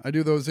mine. I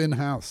do those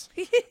in-house.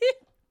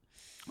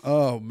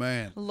 Oh,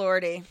 man.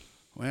 Lordy.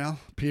 Well,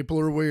 people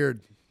are weird.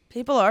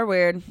 People are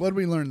weird. What did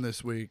we learn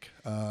this week?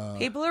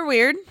 People are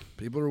weird.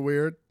 People are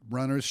weird.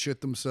 Runners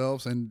shit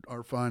themselves and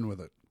are fine with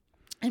it.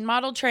 And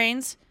model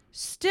trains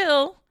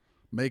still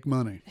make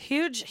money.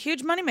 Huge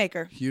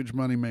moneymaker. Huge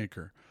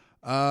moneymaker.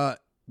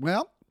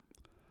 Well,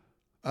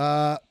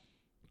 that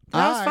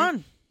was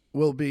fun.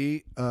 Will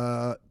be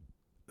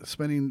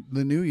spending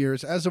the New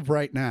Year's as of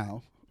right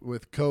now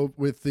with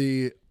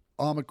the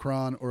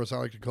Omicron, or as I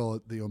like to call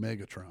it, the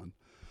Omegatron.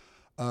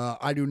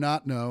 I do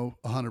not know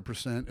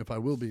 100% if I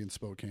will be in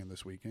Spokane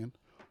this weekend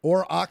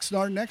or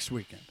Oxnard next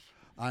weekend.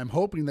 I'm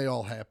hoping they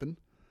all happen,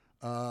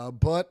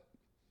 but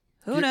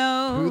who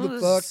knows? Who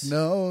the fuck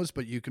knows?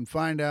 But you can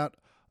find out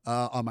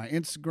on my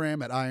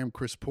Instagram at I am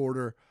Chris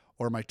Porter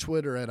or my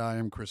Twitter at I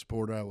am Chris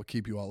Porter. I will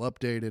keep you all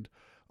updated.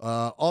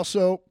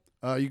 Also,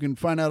 you can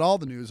find out all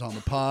the news on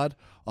the pod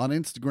on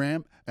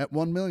Instagram at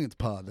 1 millionth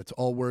pod. That's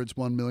all words,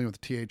 1 million with a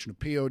TH and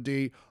a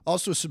POD.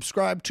 Also,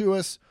 subscribe to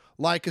us.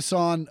 Like us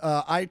on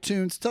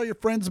iTunes. Tell your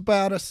friends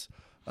about us.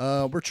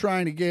 We're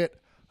trying to get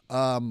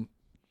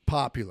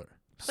popular.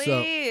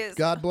 Please. So,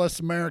 God bless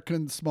America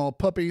and small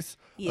puppies.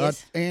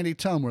 Yes. Andi,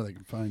 tell them where they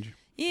can find you.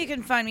 You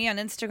can find me on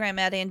Instagram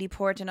at Andi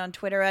Port and on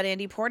Twitter at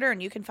Andi Porter.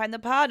 And you can find the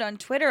pod on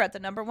Twitter at the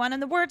 #1 in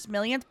the words,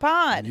 millionth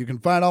pod. And you can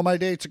find all my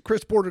dates at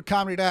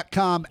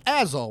ChrisPorterComedy.com.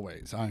 As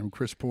always, I am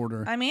Chris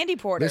Porter. I'm Andi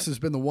Porter. This has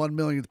been the 1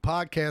 millionth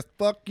podcast.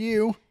 Fuck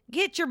you.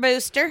 Get your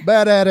booster.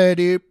 Bad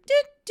attitude.